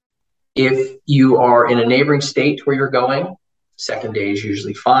 If you are in a neighboring state where you're going, second day is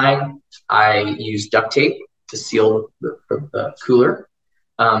usually fine. I use duct tape to seal the cooler,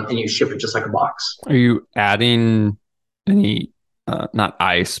 and you ship it just like a box. Are you adding any, not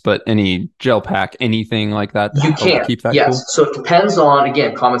ice, but any gel pack, anything like that to You help can, keep that yes. cool? So it depends on,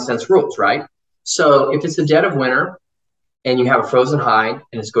 again, common sense rules, right? So if it's the dead of winter and you have a frozen hide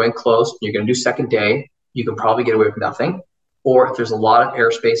and it's going close, and you're going to do second day, you can probably get away with nothing. Or if there's a lot of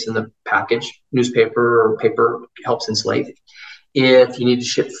airspace in the package, newspaper or paper helps insulate. If you need to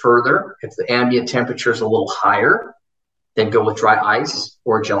ship further, if the ambient temperature is a little higher, then go with dry ice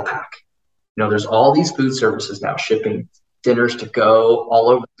or gel pack. You know, there's all these food services now shipping dinners to go all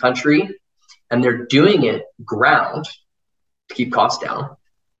over the country, and they're doing it ground to keep costs down.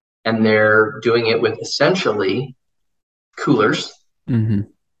 And they're doing it with essentially coolers,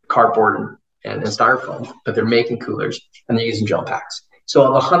 cardboard and styrofoam, but they're making coolers and they're using gel packs.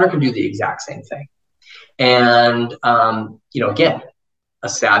 So the hunter can do the exact same thing. And, again, a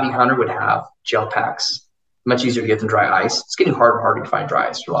savvy hunter would have gel packs, much easier to get than dry ice. It's getting harder and harder to find dry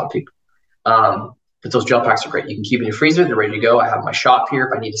ice for a lot of people. But those gel packs are great. You can keep in your freezer. They're ready to go. I have my shop here.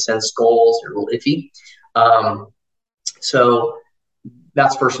 If I need to send skulls, they're a little iffy. So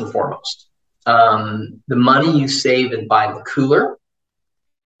that's first and foremost. The money you save in buying the cooler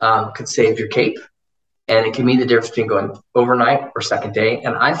could save your cape. And it can mean the difference between going overnight or second day.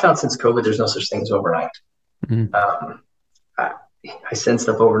 And I found since COVID, there's no such thing as overnight. I send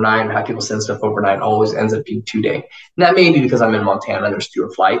stuff overnight, and have people send stuff overnight. It always ends up being 2 day. And that may be because I'm in Montana and there's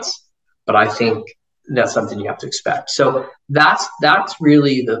fewer flights, but I think that's something you have to expect. So that's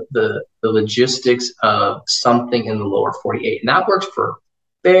really the logistics of something in the lower 48. And that works for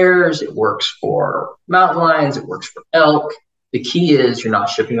bears, it works for mountain lions, it works for elk. The key is you're not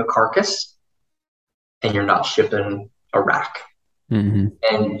shipping a carcass and you're not shipping a rack.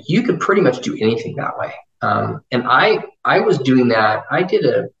 And you could pretty much do anything that way. And I was doing that. I did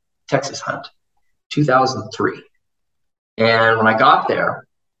a Texas hunt, 2003. And when I got there,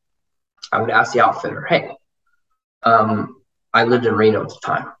 I would ask the outfitter, hey, I lived in Reno at the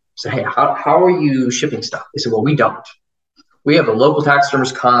time. I said, hey, how are you shipping stuff? They said, well, we don't. We have the local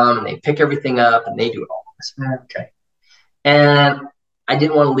taxidermists come and they pick everything up and they do it all. I said, okay. And I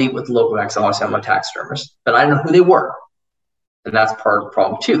didn't want to leave with the local tax. I want to have my taxidermist, but I didn't know who they were. And that's part of the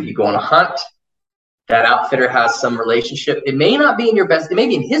problem too. You go on a hunt, that outfitter has some relationship. It may not be in your best, it may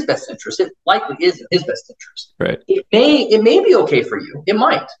be in his best interest. It likely is in his best interest. Right. It may be okay for you. It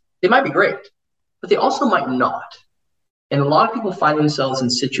might be great, but they also might not. And a lot of people find themselves in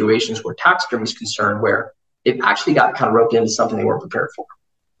situations where taxidermy is concerned, where they've actually got kind of roped into something they weren't prepared for.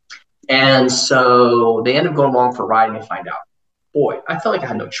 And so they end up going along for a ride and they find out, boy, I felt like I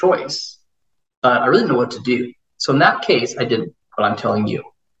had no choice, but I really didn't know what to do. So in that case, I did what I'm telling you.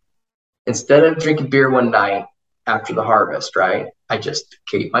 Instead of drinking beer one night after the harvest, right, I just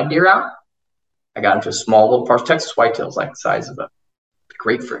gave my deer out. I got into a small little parcel, Texas whitetails, like the size of a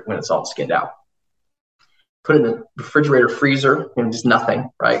grapefruit when it's all skinned out. Put it in the refrigerator freezer, and just nothing,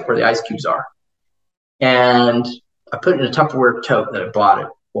 right, where the ice cubes are. And I put it in a Tupperware tote that I bought at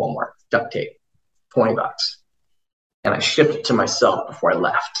Walmart, duct tape, $20. And I shipped it to myself before I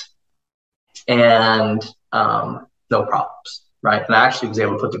left. And no problems, right? And I actually was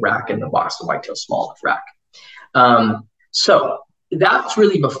able to put the rack in the box, the whitetail small enough rack. So that's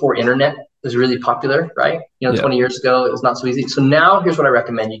really before internet was really popular, right? 20 years ago, it was not so easy. So now here's what I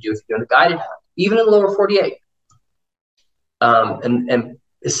recommend you do if you're doing a guided hunt, even in the lower 48. And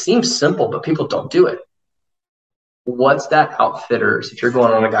it seems simple, but people don't do it. What's that outfitter's, if you're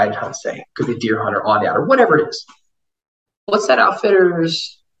going on a guided hunt, say, could be deer hunter, oddad, or whatever it is, what's that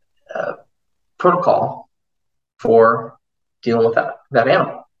outfitter's protocol for dealing with that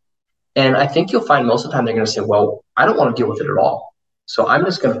animal? And I think you'll find most of the time they're going to say, well, I don't want to deal with it at all. So I'm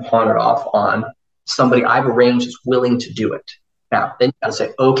just going to pawn it off on somebody I've arranged is willing to do it. Now, then you got to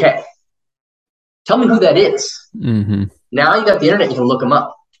say, okay, tell me who that is. Mm-hmm. Now you got the internet, you can look them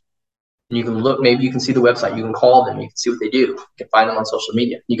up. And you can look, maybe you can see the website, you can call them, you can see what they do, you can find them on social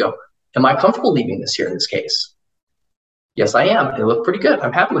media. You go, am I comfortable leaving this here in this case? Yes, I am. They look pretty good.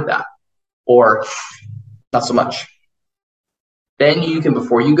 I'm happy with that. Or not so much. Then you can,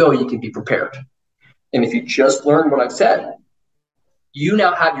 before you go, you can be prepared. And if you just learn what I've said, you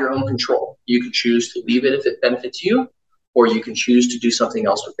now have your own control. You can choose to leave it if it benefits you, or you can choose to do something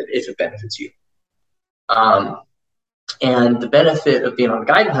else with it if it benefits you. And the benefit of being on a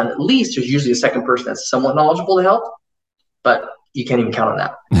guided hunt, at least there's usually a second person that's somewhat knowledgeable to help, but you can't even count on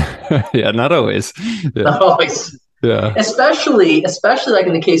that. Yeah, not always. Yeah. Not always. Yeah. Especially like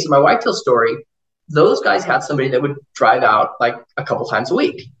in the case of my whitetail story, those guys had somebody that would drive out like a couple times a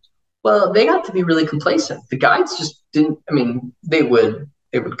week. Well, they got to be really complacent. The guides just didn't, I mean, they would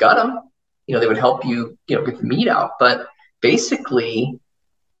gut them, they would help you, get the meat out, but basically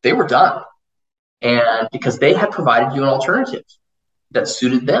they were done. And because they had provided you an alternative that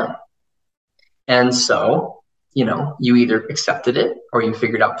suited them. And so, you either accepted it or you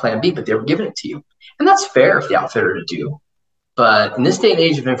figured out plan B, but they were giving it to you. And that's fair if the outfitter to do. But in this day and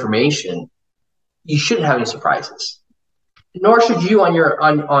age of information, you shouldn't have any surprises. Nor should you on your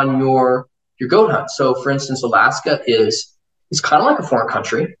goat hunt. So for instance, Alaska is kind of like a foreign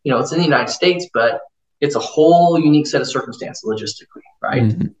country. It's in the United States, but it's a whole unique set of circumstances logistically, right?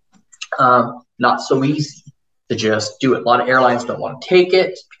 Mm-hmm. Not so easy to just do it. A lot of airlines don't want to take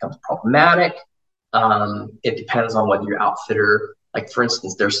it. It becomes problematic. It depends on whether your outfitter, like for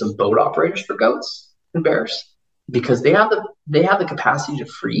instance, there's some boat operators for goats and bears because they have the capacity to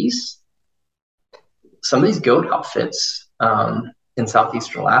freeze. Some of these goat outfits in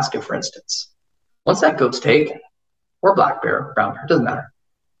southeastern Alaska, for instance, once that goat's taken, or black bear, brown bear, doesn't matter,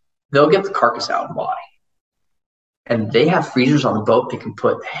 they'll get the carcass out of the body. And they have freezers on the boat. They can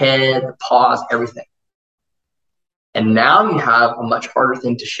put the head, the paws, everything. And now you have a much harder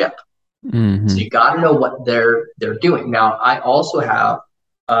thing to ship. Mm-hmm. So you got to know what they're doing. Now, I also have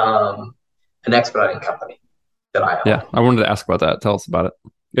an expediting company that I own. Yeah, I wanted to ask about that. Tell us about it.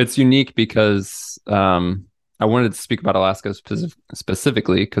 It's unique because I wanted to speak about Alaska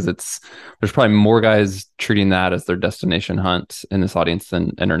specifically because there's probably more guys treating that as their destination hunt in this audience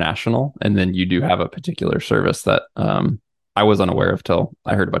than international. And then you do have a particular service that I was unaware of till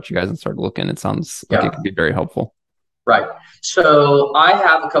I heard about you guys and started looking. It sounds like it could be very helpful. Right. So I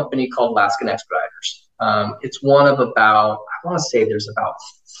have a company called Alaskan Expeditors. It's one of about, I want to say there's about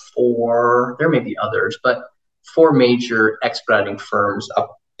 4, there may be others, but 4 major expediting firms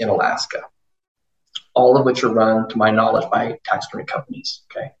up in Alaska, all of which are run, to my knowledge, by taxidermy companies.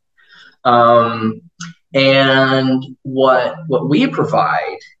 Okay. And what we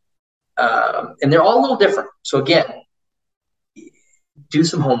provide, and they're all a little different. So again, do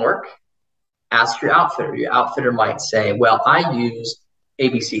some homework. Ask your outfitter. Your outfitter might say, well, I use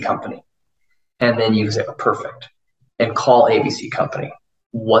ABC company. And then you say, oh, perfect. And call ABC company.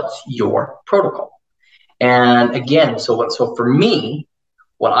 What's your protocol? And again, so for me,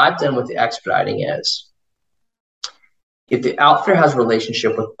 what I've done with the expediting is, if the outfitter has a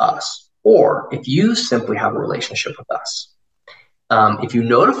relationship with us, or if you simply have a relationship with us, if you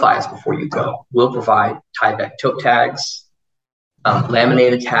notify us before you go, we'll provide tie-back tote tags,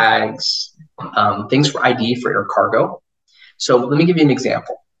 laminated tags, things for ID for air cargo. So let me give you an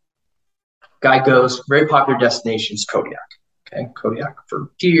example. Guy goes, very popular destinations, Kodiak. Okay, Kodiak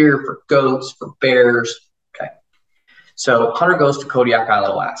for deer, for goats, for bears. Okay, so hunter goes to Kodiak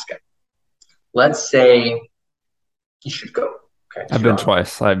Island, Alaska. Let's say you should go. Okay, I've been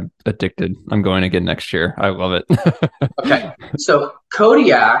twice. I'm addicted. I'm going again next year. I love it. Okay, so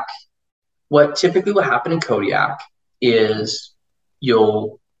Kodiak, what typically will happen in Kodiak is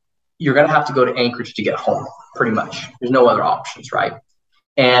you're going to have to go to Anchorage to get home, pretty much. There's no other options, right?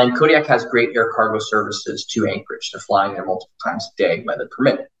 And Kodiak has great air cargo services to Anchorage. They're flying there multiple times a day, weather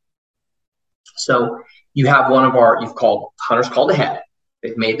permitting. So you have one of our, hunters called ahead.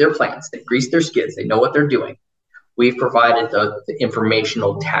 They've made their plans. They've greased their skids. They know what they're doing. We've provided the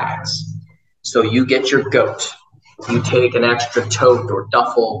informational tags. So you get your goat. You take an extra tote or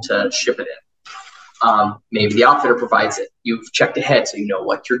duffel to ship it in. Maybe the outfitter provides it. You've checked ahead so you know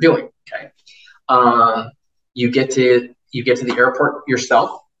what you're doing. Okay. You get to the airport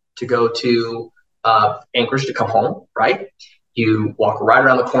yourself to go to Anchorage to come home, right? You walk right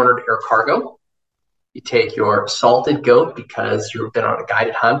around the corner to air cargo. You take your salted goat because you've been on a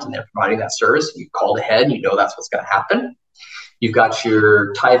guided hunt and they're providing that service. You called ahead and you know that's what's going to happen. You've got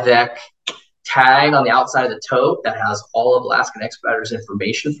your Tyvek tag on the outside of the tote that has all of Alaskan Expeditors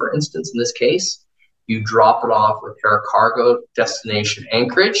information, for instance, in this case. You drop it off with air cargo, destination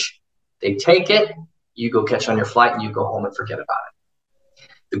Anchorage. They take it, you go catch on your flight, and you go home and forget about it.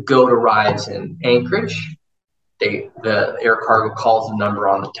 The goat arrives in Anchorage. The air cargo calls the number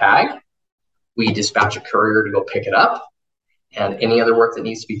on the tag. We dispatch a courier to go pick it up. And any other work that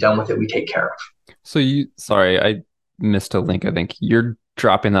needs to be done with it, we take care of. So I missed a link. I think you're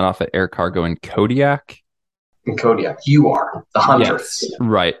dropping that off at air cargo in Kodiak. In Kodiak, you are the hunter. Yes,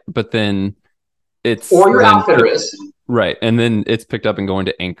 right. But then or your outfitter is right, and then it's picked up and going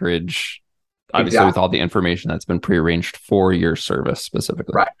to Anchorage, obviously with all the information that's been prearranged for your service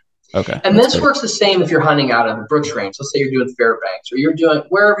specifically. Right. Okay. And this works the same if you're hunting out of the Brooks Range. Let's say you're doing Fairbanks or you're doing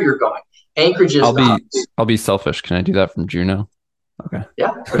wherever you're going. Anchorage is I'll be selfish. Can I do that from Juneau? Okay.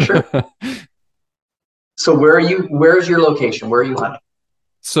 Yeah, for sure. So where's your location? Where are you hunting?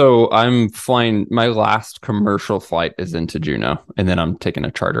 So I'm flying, my last commercial flight is into Juneau, and then I'm taking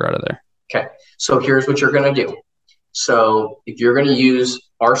a charter out of there. Okay. So here's what you're going to do. So if you're going to use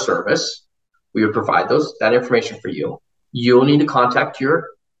our service, we would provide that information for you. You'll need to contact your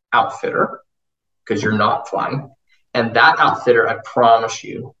outfitter because you're not flying. And that outfitter, I promise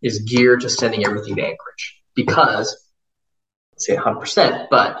you, is geared to sending everything to Anchorage because, let's say 100%,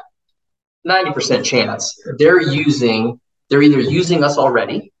 but 90% chance they're either using us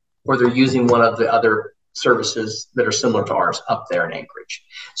already or they're using one of the other services that are similar to ours up there in Anchorage.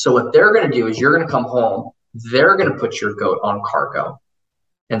 So what they're going to do is you're going to come home, they're going to put your goat on cargo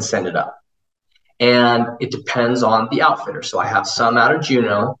and send it up. And it depends on the outfitter. So I have some out of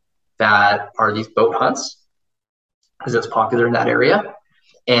Juneau that are these boat hunts because it's popular in that area.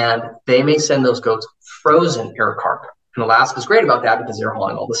 And they may send those goats frozen air cargo. And Alaska's great about that because they're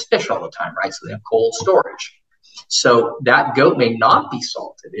hauling all this fish all the time, right? So they have cold storage. So that goat may not be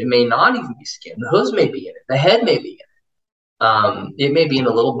salted. It may not even be skinned. The hooves may be in it. The head may be in it. It may be in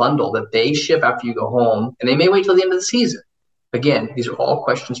a little bundle that they ship after you go home, and they may wait till the end of the season. Again, these are all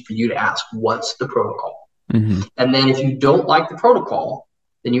questions for you to ask. What's the protocol? Mm-hmm. And then if you don't like the protocol,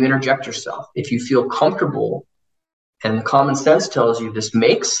 then you interject yourself. If you feel comfortable and common sense tells you this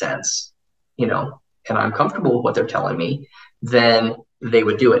makes sense, and I'm comfortable with what they're telling me, then they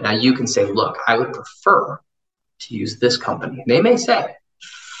would do it. Now you can say, look, I would prefer to use this company. They may say,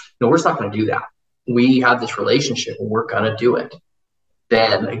 no, we're just not going to do that. We have this relationship and we're going to do it.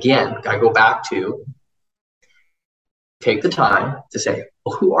 Then again, I go back to take the time to say,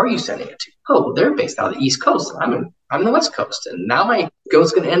 well, who are you sending it to? Oh, they're based out of the East Coast. And I'm the West Coast. And now my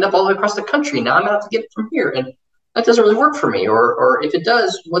goat's going to end up all the way across the country. Now I'm going to have to get it from here. And that doesn't really work for me. Or if it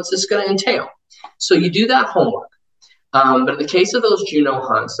does, what's this going to entail? So you do that homework. But in the case of those Juneau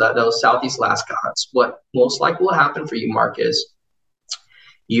hunts, those Southeast Alaska hunts, what most likely will happen for you, Mark, is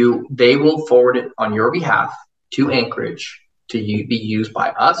they will forward it on your behalf to Anchorage to be used by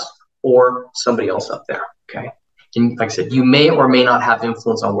us or somebody else up there. Okay. And like I said, you may or may not have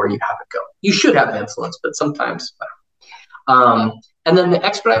influence on where you have it go. You should have influence, but sometimes. And then the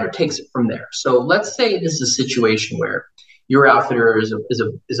expediter takes it from there. So let's say this is a situation where your outfitter is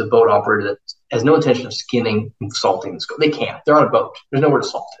a boat operator that has no intention of skinning and salting this goat. They can't. They're on a boat. There's nowhere to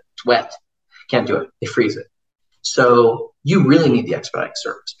salt it. It's wet. Can't do it. They freeze it. So you really need the expediting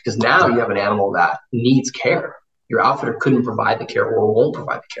service because now you have an animal that needs care. Your outfitter couldn't provide the care or won't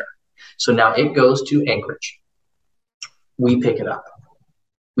provide the care. So now it goes to Anchorage. We pick it up.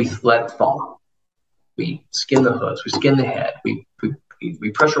 We let it thaw. We skin the hooves. We skin the head. We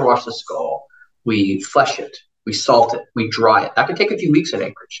pressure wash the skull. We flesh it. We salt it. We dry it. That could take a few weeks in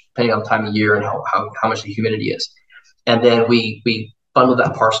Anchorage, depending on the time of year and how much the humidity is. And then we bundle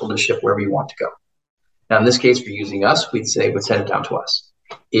that parcel to ship wherever you want to go. Now, in this case, for using us, we'd send it down to us.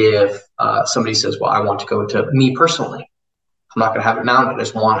 If somebody says, well, I want to go to me personally, I'm not going to have it mounted. I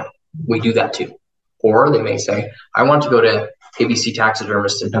just want it. We do that too. Or they may say, I want to go to ABC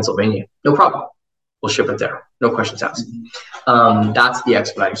Taxidermist in Pennsylvania. No problem. We'll ship it there. No questions asked. That's the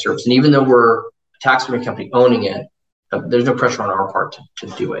expediting service. And even though we're a taxidermy company owning it, there's no pressure on our part to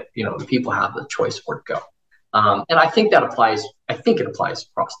do it. The people have the choice of where to go. And I think that applies. I think it applies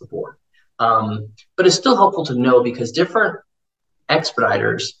across the board. But it's still helpful to know because different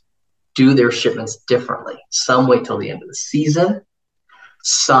expediters do their shipments differently. Some wait till the end of the season.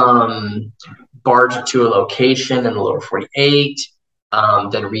 Some barge it to a location in the lower 48,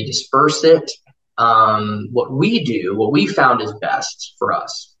 then redisperse it. What we found is best for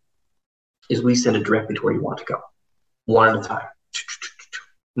us is we send it directly to where you want to go, one at a time,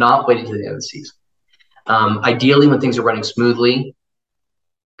 not waiting to the end of the season. Ideally, when things are running smoothly,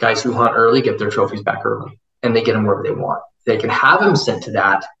 guys who hunt early get their trophies back early and they get them wherever they want. They can have them sent to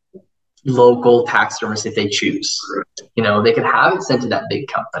that local taxidermist if they choose. They could have it sent to that big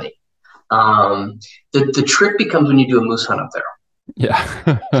company. The trick becomes when you do a moose hunt up there.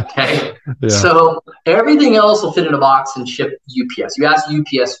 Yeah. Okay. Yeah. So everything else will fit in a box and ship UPS. You ask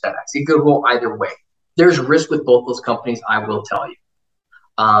UPS, FedEx. It could go either way. There's risk with both those companies, I will tell you.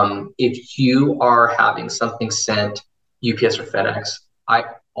 If you are having something sent UPS or FedEx, I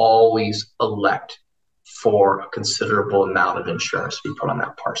always elect for a considerable amount of insurance to be put on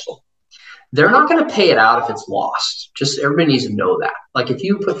that parcel. They're not going to pay it out if it's lost. Just everybody needs to know that. Like if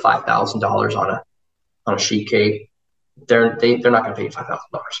you put $5,000 on a sheet cake, they're not going to pay you $5,000.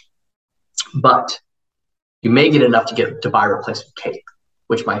 But you may get enough to buy a replacement cape,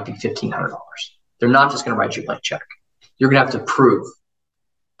 which might be $1,500. They're not just going to write you a blank check. You're going to have to prove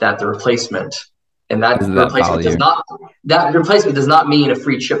that the replacement and that replacement does not mean a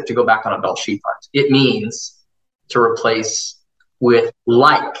free chip to go back on a belt sheet part. It means to replace with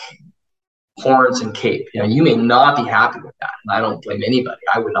like horns and cape. You may not be happy with that, and I don't blame anybody.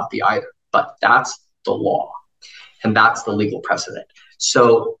 I would not be either. But that's the law, and that's the legal precedent.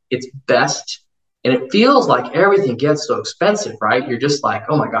 So it's best, and it feels like everything gets so expensive, right? You're just like,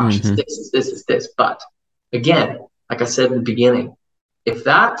 oh my gosh, it's this. But again, like I said in the beginning, if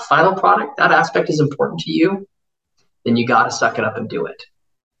that final product, that aspect is important to you, then you got to suck it up and do it.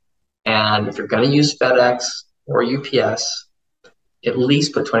 And if you're going to use FedEx or UPS, at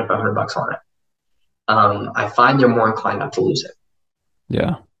least put $2,500 on it. I find they're more inclined not to lose it.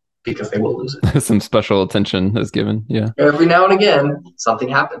 Yeah. Because they will lose it. Some special attention is given. Yeah. Every now and again, something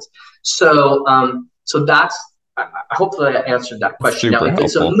happens. So that's, hopefully I answered that question. Super now, if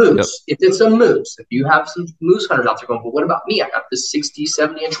helpful. It's a moose, if you have some moose hunters out there going, but what about me? I got this 60,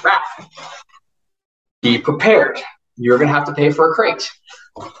 70-inch rack. Be prepared. You're going to have to pay for a crate.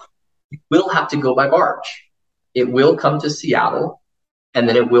 You will have to go by barge. It will come to Seattle, and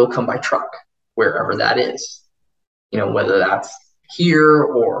then it will come by truck, wherever that is. Whether that's here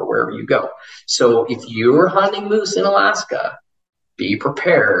or wherever you go. So if you're hunting moose in Alaska, be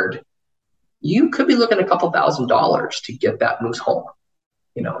prepared. You could be looking at a couple $1,000s to get that moose home,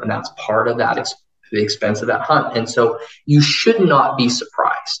 and that's part of that, the expense of that hunt. And so you should not be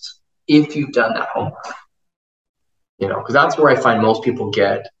surprised if you've done that homework, because that's where I find most people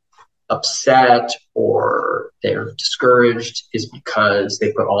get upset or they're discouraged, is because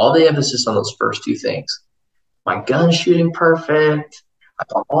they put all the emphasis on those first two things. My gun's shooting perfect. I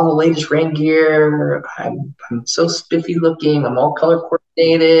got all the latest rain gear. I'm so spiffy looking. I'm all color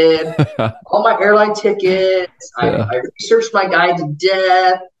coordinated. All my airline tickets. I researched my guide to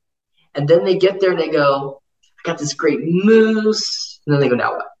death. And then they get there and they go, I got this great moose. And then they go,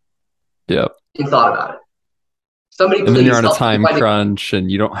 now what? Yep. You thought about it. Somebody, and then you're on a time crunch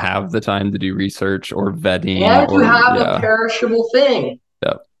and you don't have the time to do research or vetting. And you have a perishable thing.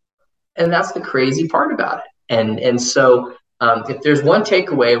 Yep. And that's the crazy part about it. And so if there's one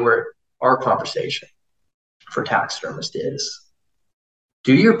takeaway where our conversation for taxidermist is,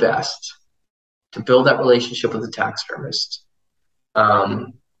 do your best to build that relationship with the taxidermist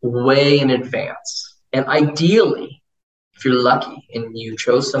way in advance. And ideally, if you're lucky and you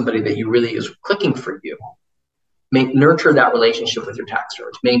chose somebody that you really is clicking for you, nurture that relationship with your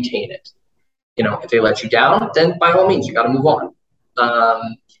taxidermist, maintain it. If they let you down, then by all means, you got to move on.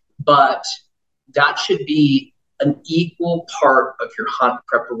 But that should be an equal part of your hunt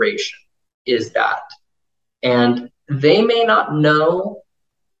preparation, is that. And they may not know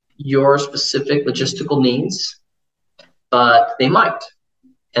your specific logistical needs, but they might.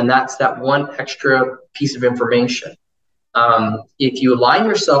 And that's that one extra piece of information. If you align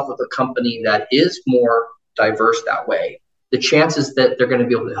yourself with a company that is more diverse that way, the chances that they're going to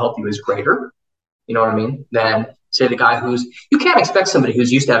be able to help you is greater, you know what I mean, than say the guy you can't expect somebody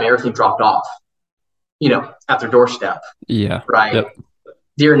who's used to having everything dropped off, at their doorstep. Yeah. Right. Yep.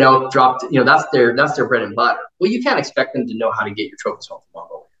 Deer and elk dropped, that's their bread and butter. Well, you can't expect them to know how to get your trophies home from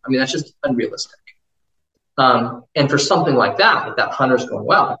Mongolia. I mean, that's just unrealistic. And for something like that, if that hunter's going,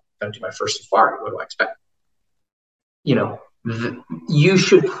 well, I'm going to do my first safari, what do I expect? You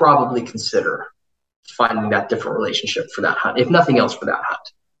should probably consider finding that different relationship for that hunt, if nothing else for that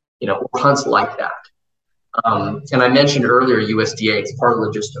hunt, or hunts like that. And I mentioned earlier USDA, it's part of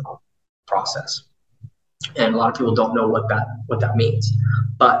the logistical process. And a lot of people don't know what that means.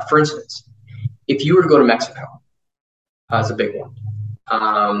 But for instance, if you were to go to Mexico, as a big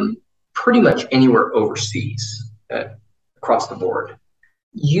one, pretty much anywhere overseas, across the board,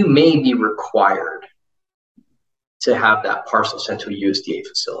 you may be required to have that parcel sent to a USDA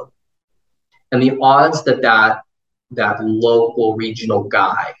facility. And the odds that local regional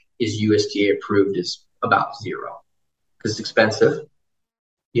guy is USDA approved is about zero. because it's expensive.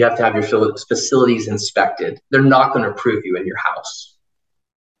 You have to have your facilities inspected. They're not going to approve you in your house.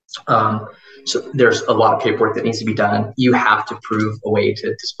 So there's a lot of paperwork that needs to be done. You have to prove a way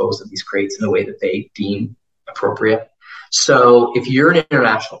to dispose of these crates in a way that they deem appropriate. So if you're an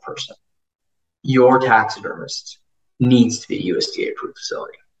international person, your taxidermist needs to be a USDA approved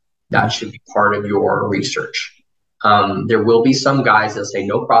facility. That should be part of your research. There will be some guys that say,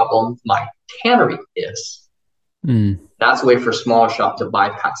 no problem, my tannery is. That's a way for a smaller shop to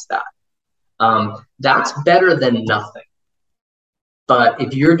bypass that. That's better than nothing. But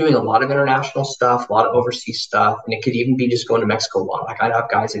if you're doing a lot of international stuff, a lot of overseas stuff, and it could even be just going to Mexico a lot. Like I have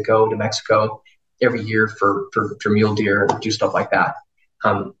guys that go to Mexico every year for mule deer and do stuff like that.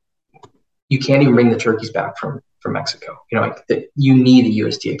 You can't even bring the turkeys back from Mexico. You need a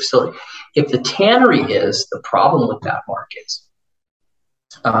USDA facility. If the tannery is the problem with that market,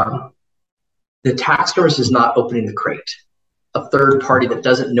 the taxidermist is not opening the crate. A third party that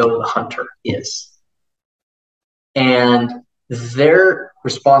doesn't know the hunter is. And their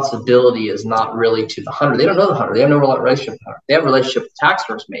responsibility is not really to the hunter. They don't know the hunter. They have no relationship with the hunter. They have a relationship with the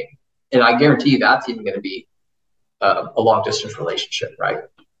taxidermist maybe. And I guarantee you that's even going to be a long distance relationship, right?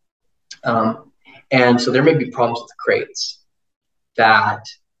 And so there may be problems with the crates that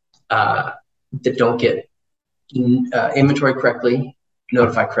don't get inventory correctly,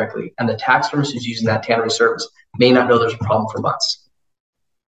 notified correctly. And the taxidermist who's using that tannery service may not know there's a problem for months.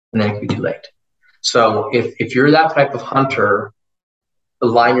 And then it can be too late. So if you're that type of hunter,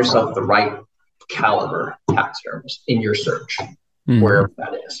 align yourself with the right caliber taxidermist in your search, wherever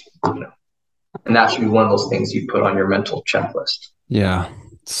that is. And that should be one of those things you put on your mental checklist. Yeah.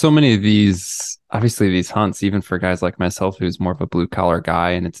 So many of these, obviously these hunts, even for guys like myself, who's more of a blue collar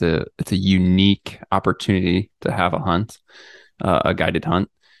guy, and it's a unique opportunity to have a hunt, a guided hunt.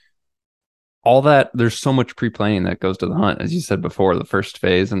 All that, there's so much pre-planning that goes to the hunt. As you said before, the first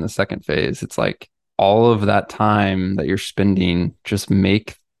phase and the second phase, it's like all of that time that you're spending, just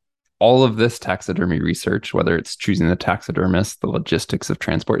make all of this taxidermy research, whether it's choosing the taxidermist, the logistics of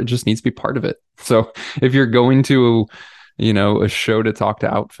transport, it just needs to be part of it. So if you're going to, a show to talk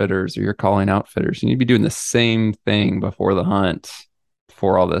to outfitters, or you're calling outfitters, you need to be doing the same thing before the hunt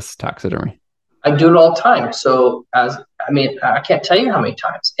for all this taxidermy. I do it all the time. So I can't tell you how many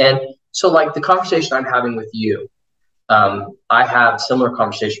times. And so like the conversation I'm having with you, I have similar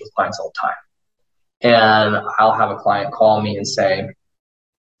conversations with clients all the time. And I'll have a client call me and say,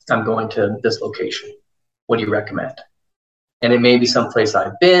 I'm going to this location. What do you recommend? And it may be someplace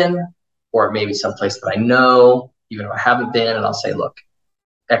I've been, or it may be someplace that I know, even if I haven't been. And I'll say, look,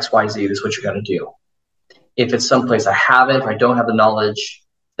 X, Y, Z, this is what you're going to do. If it's someplace I haven't, if I don't have the knowledge,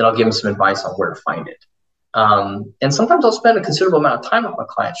 then I'll give them some advice on where to find it. And sometimes I'll spend a considerable amount of time with my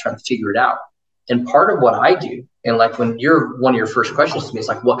clients trying to figure it out. And part of what I do, and like when one of your first questions to me is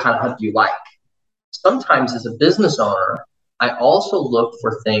like, what kind of hunt do you like? Sometimes as a business owner, I also look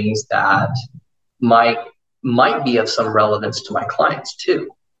for things that might be of some relevance to my clients too.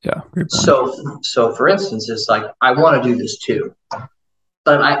 Yeah. So for instance, it's like, I want to do this too,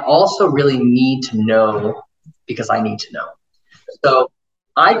 but I also really need to know because I need to know. So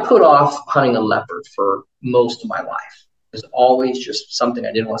I put off hunting a leopard for most of my life. It was always just something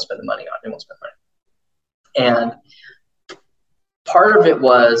I didn't want to spend the money on. And part of it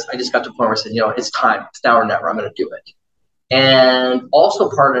was I just got to the point where I said, it's time. It's now or never. I'm going to do it. And also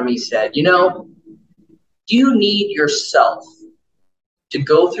part of me said, do you need yourself to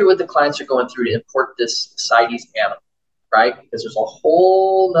go through what the clients are going through to import this CITES animal, right? Because there's a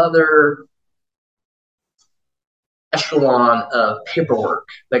whole other echelon of paperwork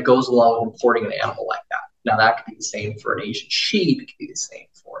that goes along with importing an animal like that. Now that could be the same for an Asian sheep. It could be the same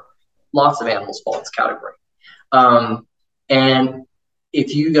for lots of animals fall in this category. And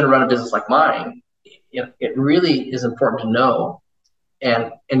if you're going to run a business like mine, it really is important to know.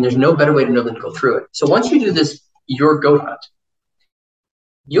 And there's no better way to know than to go through it. So once you do this, your goat hunt,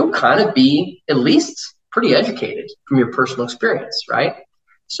 you'll kind of be at least pretty educated from your personal experience, right?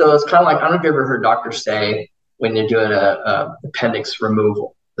 So it's kind of like, I don't know if you ever heard doctors say when they're doing a appendix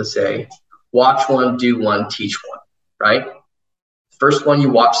removal, they say, watch one, do one, teach one, right? First one, you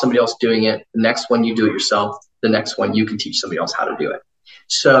watch somebody else doing it. The next one, you do it yourself. The next one, you can teach somebody else how to do it.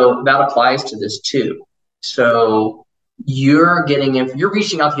 So that applies to this too. So you're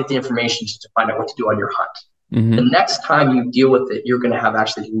reaching out to get the information to find out what to do on your hunt. Mm-hmm. The next time you deal with it, you're going to have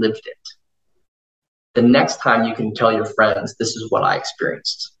actually lived it. The next time you can tell your friends, this is what I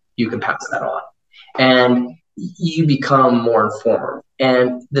experienced. You can pass that on. And you become more informed.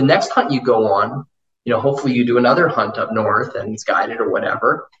 And the next hunt you go on, hopefully you do another hunt up north and it's guided or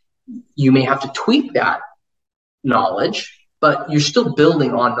whatever. You may have to tweak that knowledge, but you're still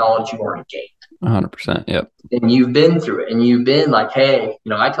building on knowledge you've already gained. 100%. Yep. And you've been through it, and you've been like, hey,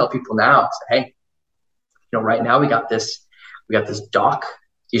 I tell people now, hey, right now we got this dock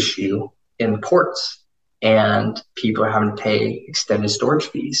issue in ports, and people are having to pay extended storage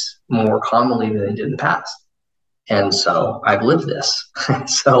fees more commonly than they did in the past. And so I've lived this.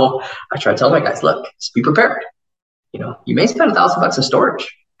 So I try to tell my guys, look, just be prepared. You may spend $1,000 in storage,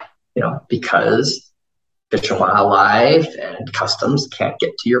 because Fish and Wildlife and Customs can't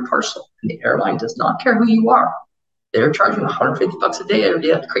get to your parcel. And the airline does not care who you are. They're charging $150 a day every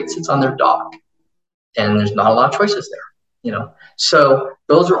day that crate sits on their dock. And there's not a lot of choices there, So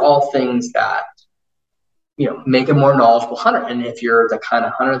those are all things that, make a more knowledgeable hunter. And if you're the kind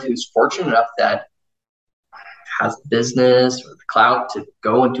of hunter who's fortunate enough that has the business or the clout to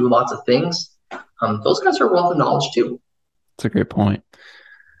go and do lots of things, those guys are a wealth of knowledge too. That's a great point.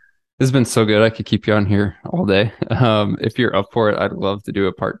 This has been so good. I could keep you on here all day. If you're up for it, I'd love to do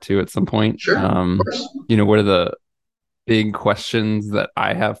a part 2 at some point. Sure. Of course. What are the big questions that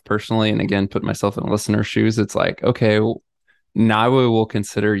I have personally? And again, put myself in listener shoes. It's like, okay, now we will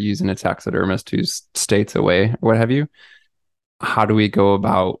consider using a taxidermist who's states away or what have you. How do we go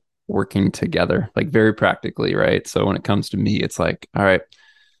about working together? Like very practically, right? So when it comes to me, it's like, all right,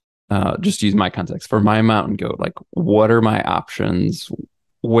 just use my context for my mountain goat. Like, what are my options?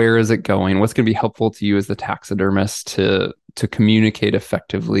 Where is it going? What's going to be helpful to you as the taxidermist to communicate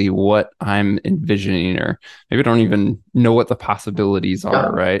effectively what I'm envisioning, or maybe I don't even know what the possibilities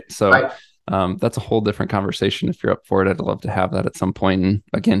are, right? So that's a whole different conversation. If you're up for it, I'd love to have that at some point, and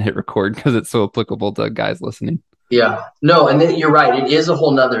again, hit record because it's so applicable to guys listening. Yeah, no, and then you're right. It is a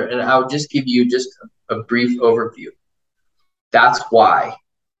whole nother, and I'll just give you just a brief overview. That's why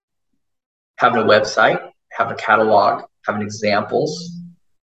having a website, having a catalog, having examples,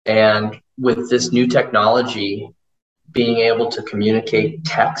 and with this new technology, being able to communicate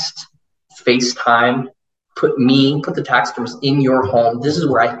text, FaceTime, put the taxidermist in your home. This is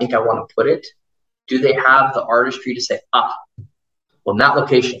where I think I want to put it. Do they have the artistry to say, well, in that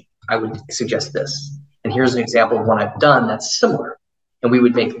location, I would suggest this. And here's an example of one I've done that's similar. And we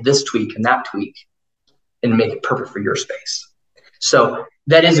would make this tweak and that tweak and make it perfect for your space. So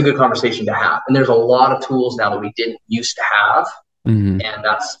that is a good conversation to have. And there's a lot of tools now that we didn't used to have. Mm-hmm. And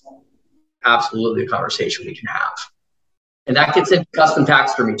that's absolutely a conversation we can have. And that gets into custom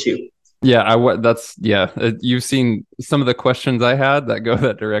taxidermy too. Yeah, you've seen some of the questions I had that go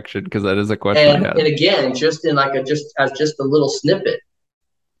that direction, because that is a question I had. And again, just in as a little snippet,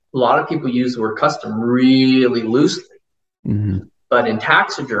 a lot of people use the word custom really loosely. Mm-hmm. But in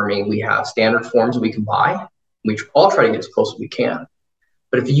taxidermy, we have standard forms we can buy. We all try to get as close as we can.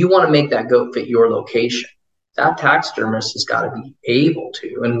 But if you want to make that goat fit your location, that taxidermist has got to be able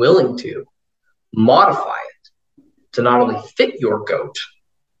to and willing to modify it to not only fit your goat,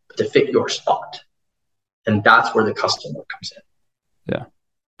 but to fit your spot. And that's where the custom work comes in. Yeah,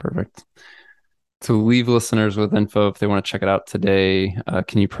 perfect. To leave listeners with info if they want to check it out today,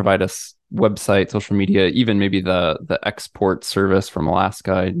 can you provide us website, social media, even maybe the export service from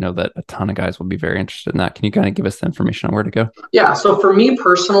Alaska? I know that a ton of guys will be very interested in that. Can you kind of give us the information on where to go? Yeah, so for me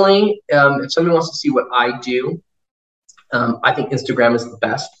personally, if somebody wants to see what I do, I think Instagram is the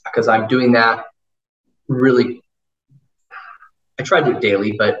best, because I'm doing that really. I try to do it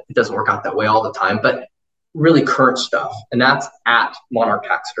daily, but it doesn't work out that way all the time, but really current stuff. And that's at Monarch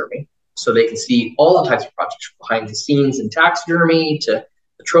Taxidermy. So they can see all the types of projects behind the scenes in taxidermy to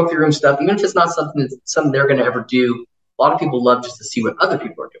the trophy room stuff, even if it's not something they're going to ever do. A lot of people love just to see what other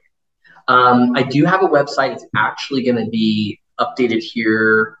people are doing. I do have a website. It's actually going to be updated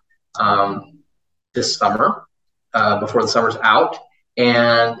here this summer, before the summer's out,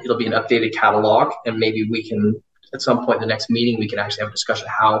 and it'll be an updated catalog. And maybe we can, at some point in the next meeting, we can actually have a discussion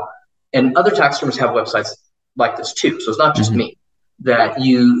how, and other taxidermists have websites like this too. So it's not just me, that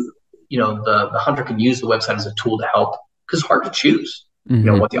the hunter can use the website as a tool to help, because it's hard to choose,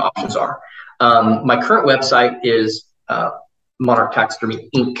 what the options are. My current website is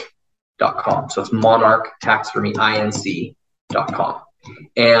monarchtaxidermyinc.com. So it's monarchtaxidermyinc.com.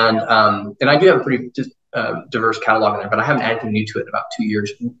 And I do have a pretty diverse catalog in there, but I haven't added anything new to it in about 2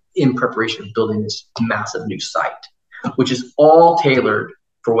 years in preparation of building this massive new site, which is all tailored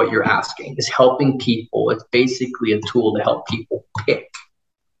for what you're asking, is helping people. It's basically a tool to help people pick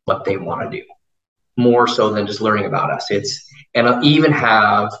what they want to do, more so than just learning about us. And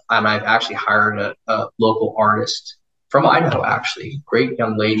I've actually hired a local artist from Idaho, actually, great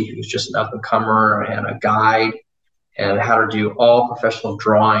young lady who's just an up and comer, and a guide, and had her do all professional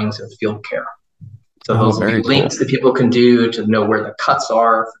drawings and field care. So those will be links that people can do to know where the cuts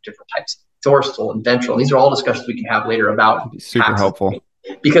are for different types of dorsal and ventral. These are all discussions we can have later about super helpful,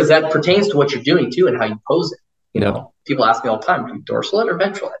 because that pertains to what you're doing too and how you pose it. You Yep. know, people ask me all the time, do you dorsal it or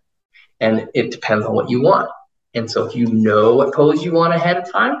ventral it? And it depends on what you want. And so if you know what pose you want ahead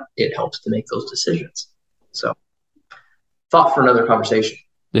of time, it helps to make those decisions. So thought for another conversation.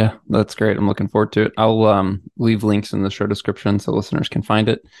 Yeah, that's great. I'm looking forward to it. I'll leave links in the show description so listeners can find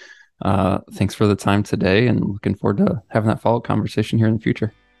it. Thanks for the time today, and looking forward to having that follow-up conversation here in the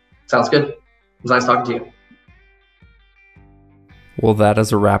future. Sounds good. It was nice talking to you. Well, that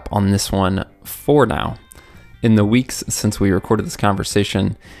is a wrap on this one for now. In the weeks since we recorded this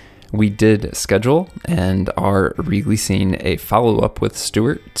conversation, we did schedule and are releasing a follow-up with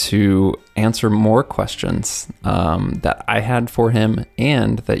Stuart to answer more questions that I had for him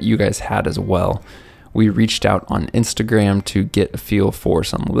and that you guys had as well. We reached out on Instagram to get a feel for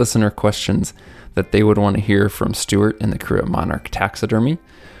some listener questions that they would want to hear from Stuart and the crew at Monarch Taxidermy.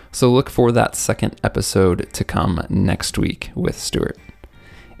 So look for that second episode to come next week with Stuart.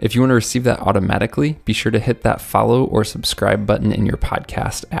 If you want to receive that automatically, be sure to hit that follow or subscribe button in your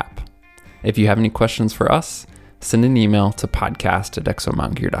podcast app. If you have any questions for us, send an email to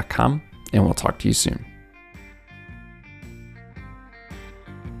podcast@exomountaingear.com, and we'll talk to you soon.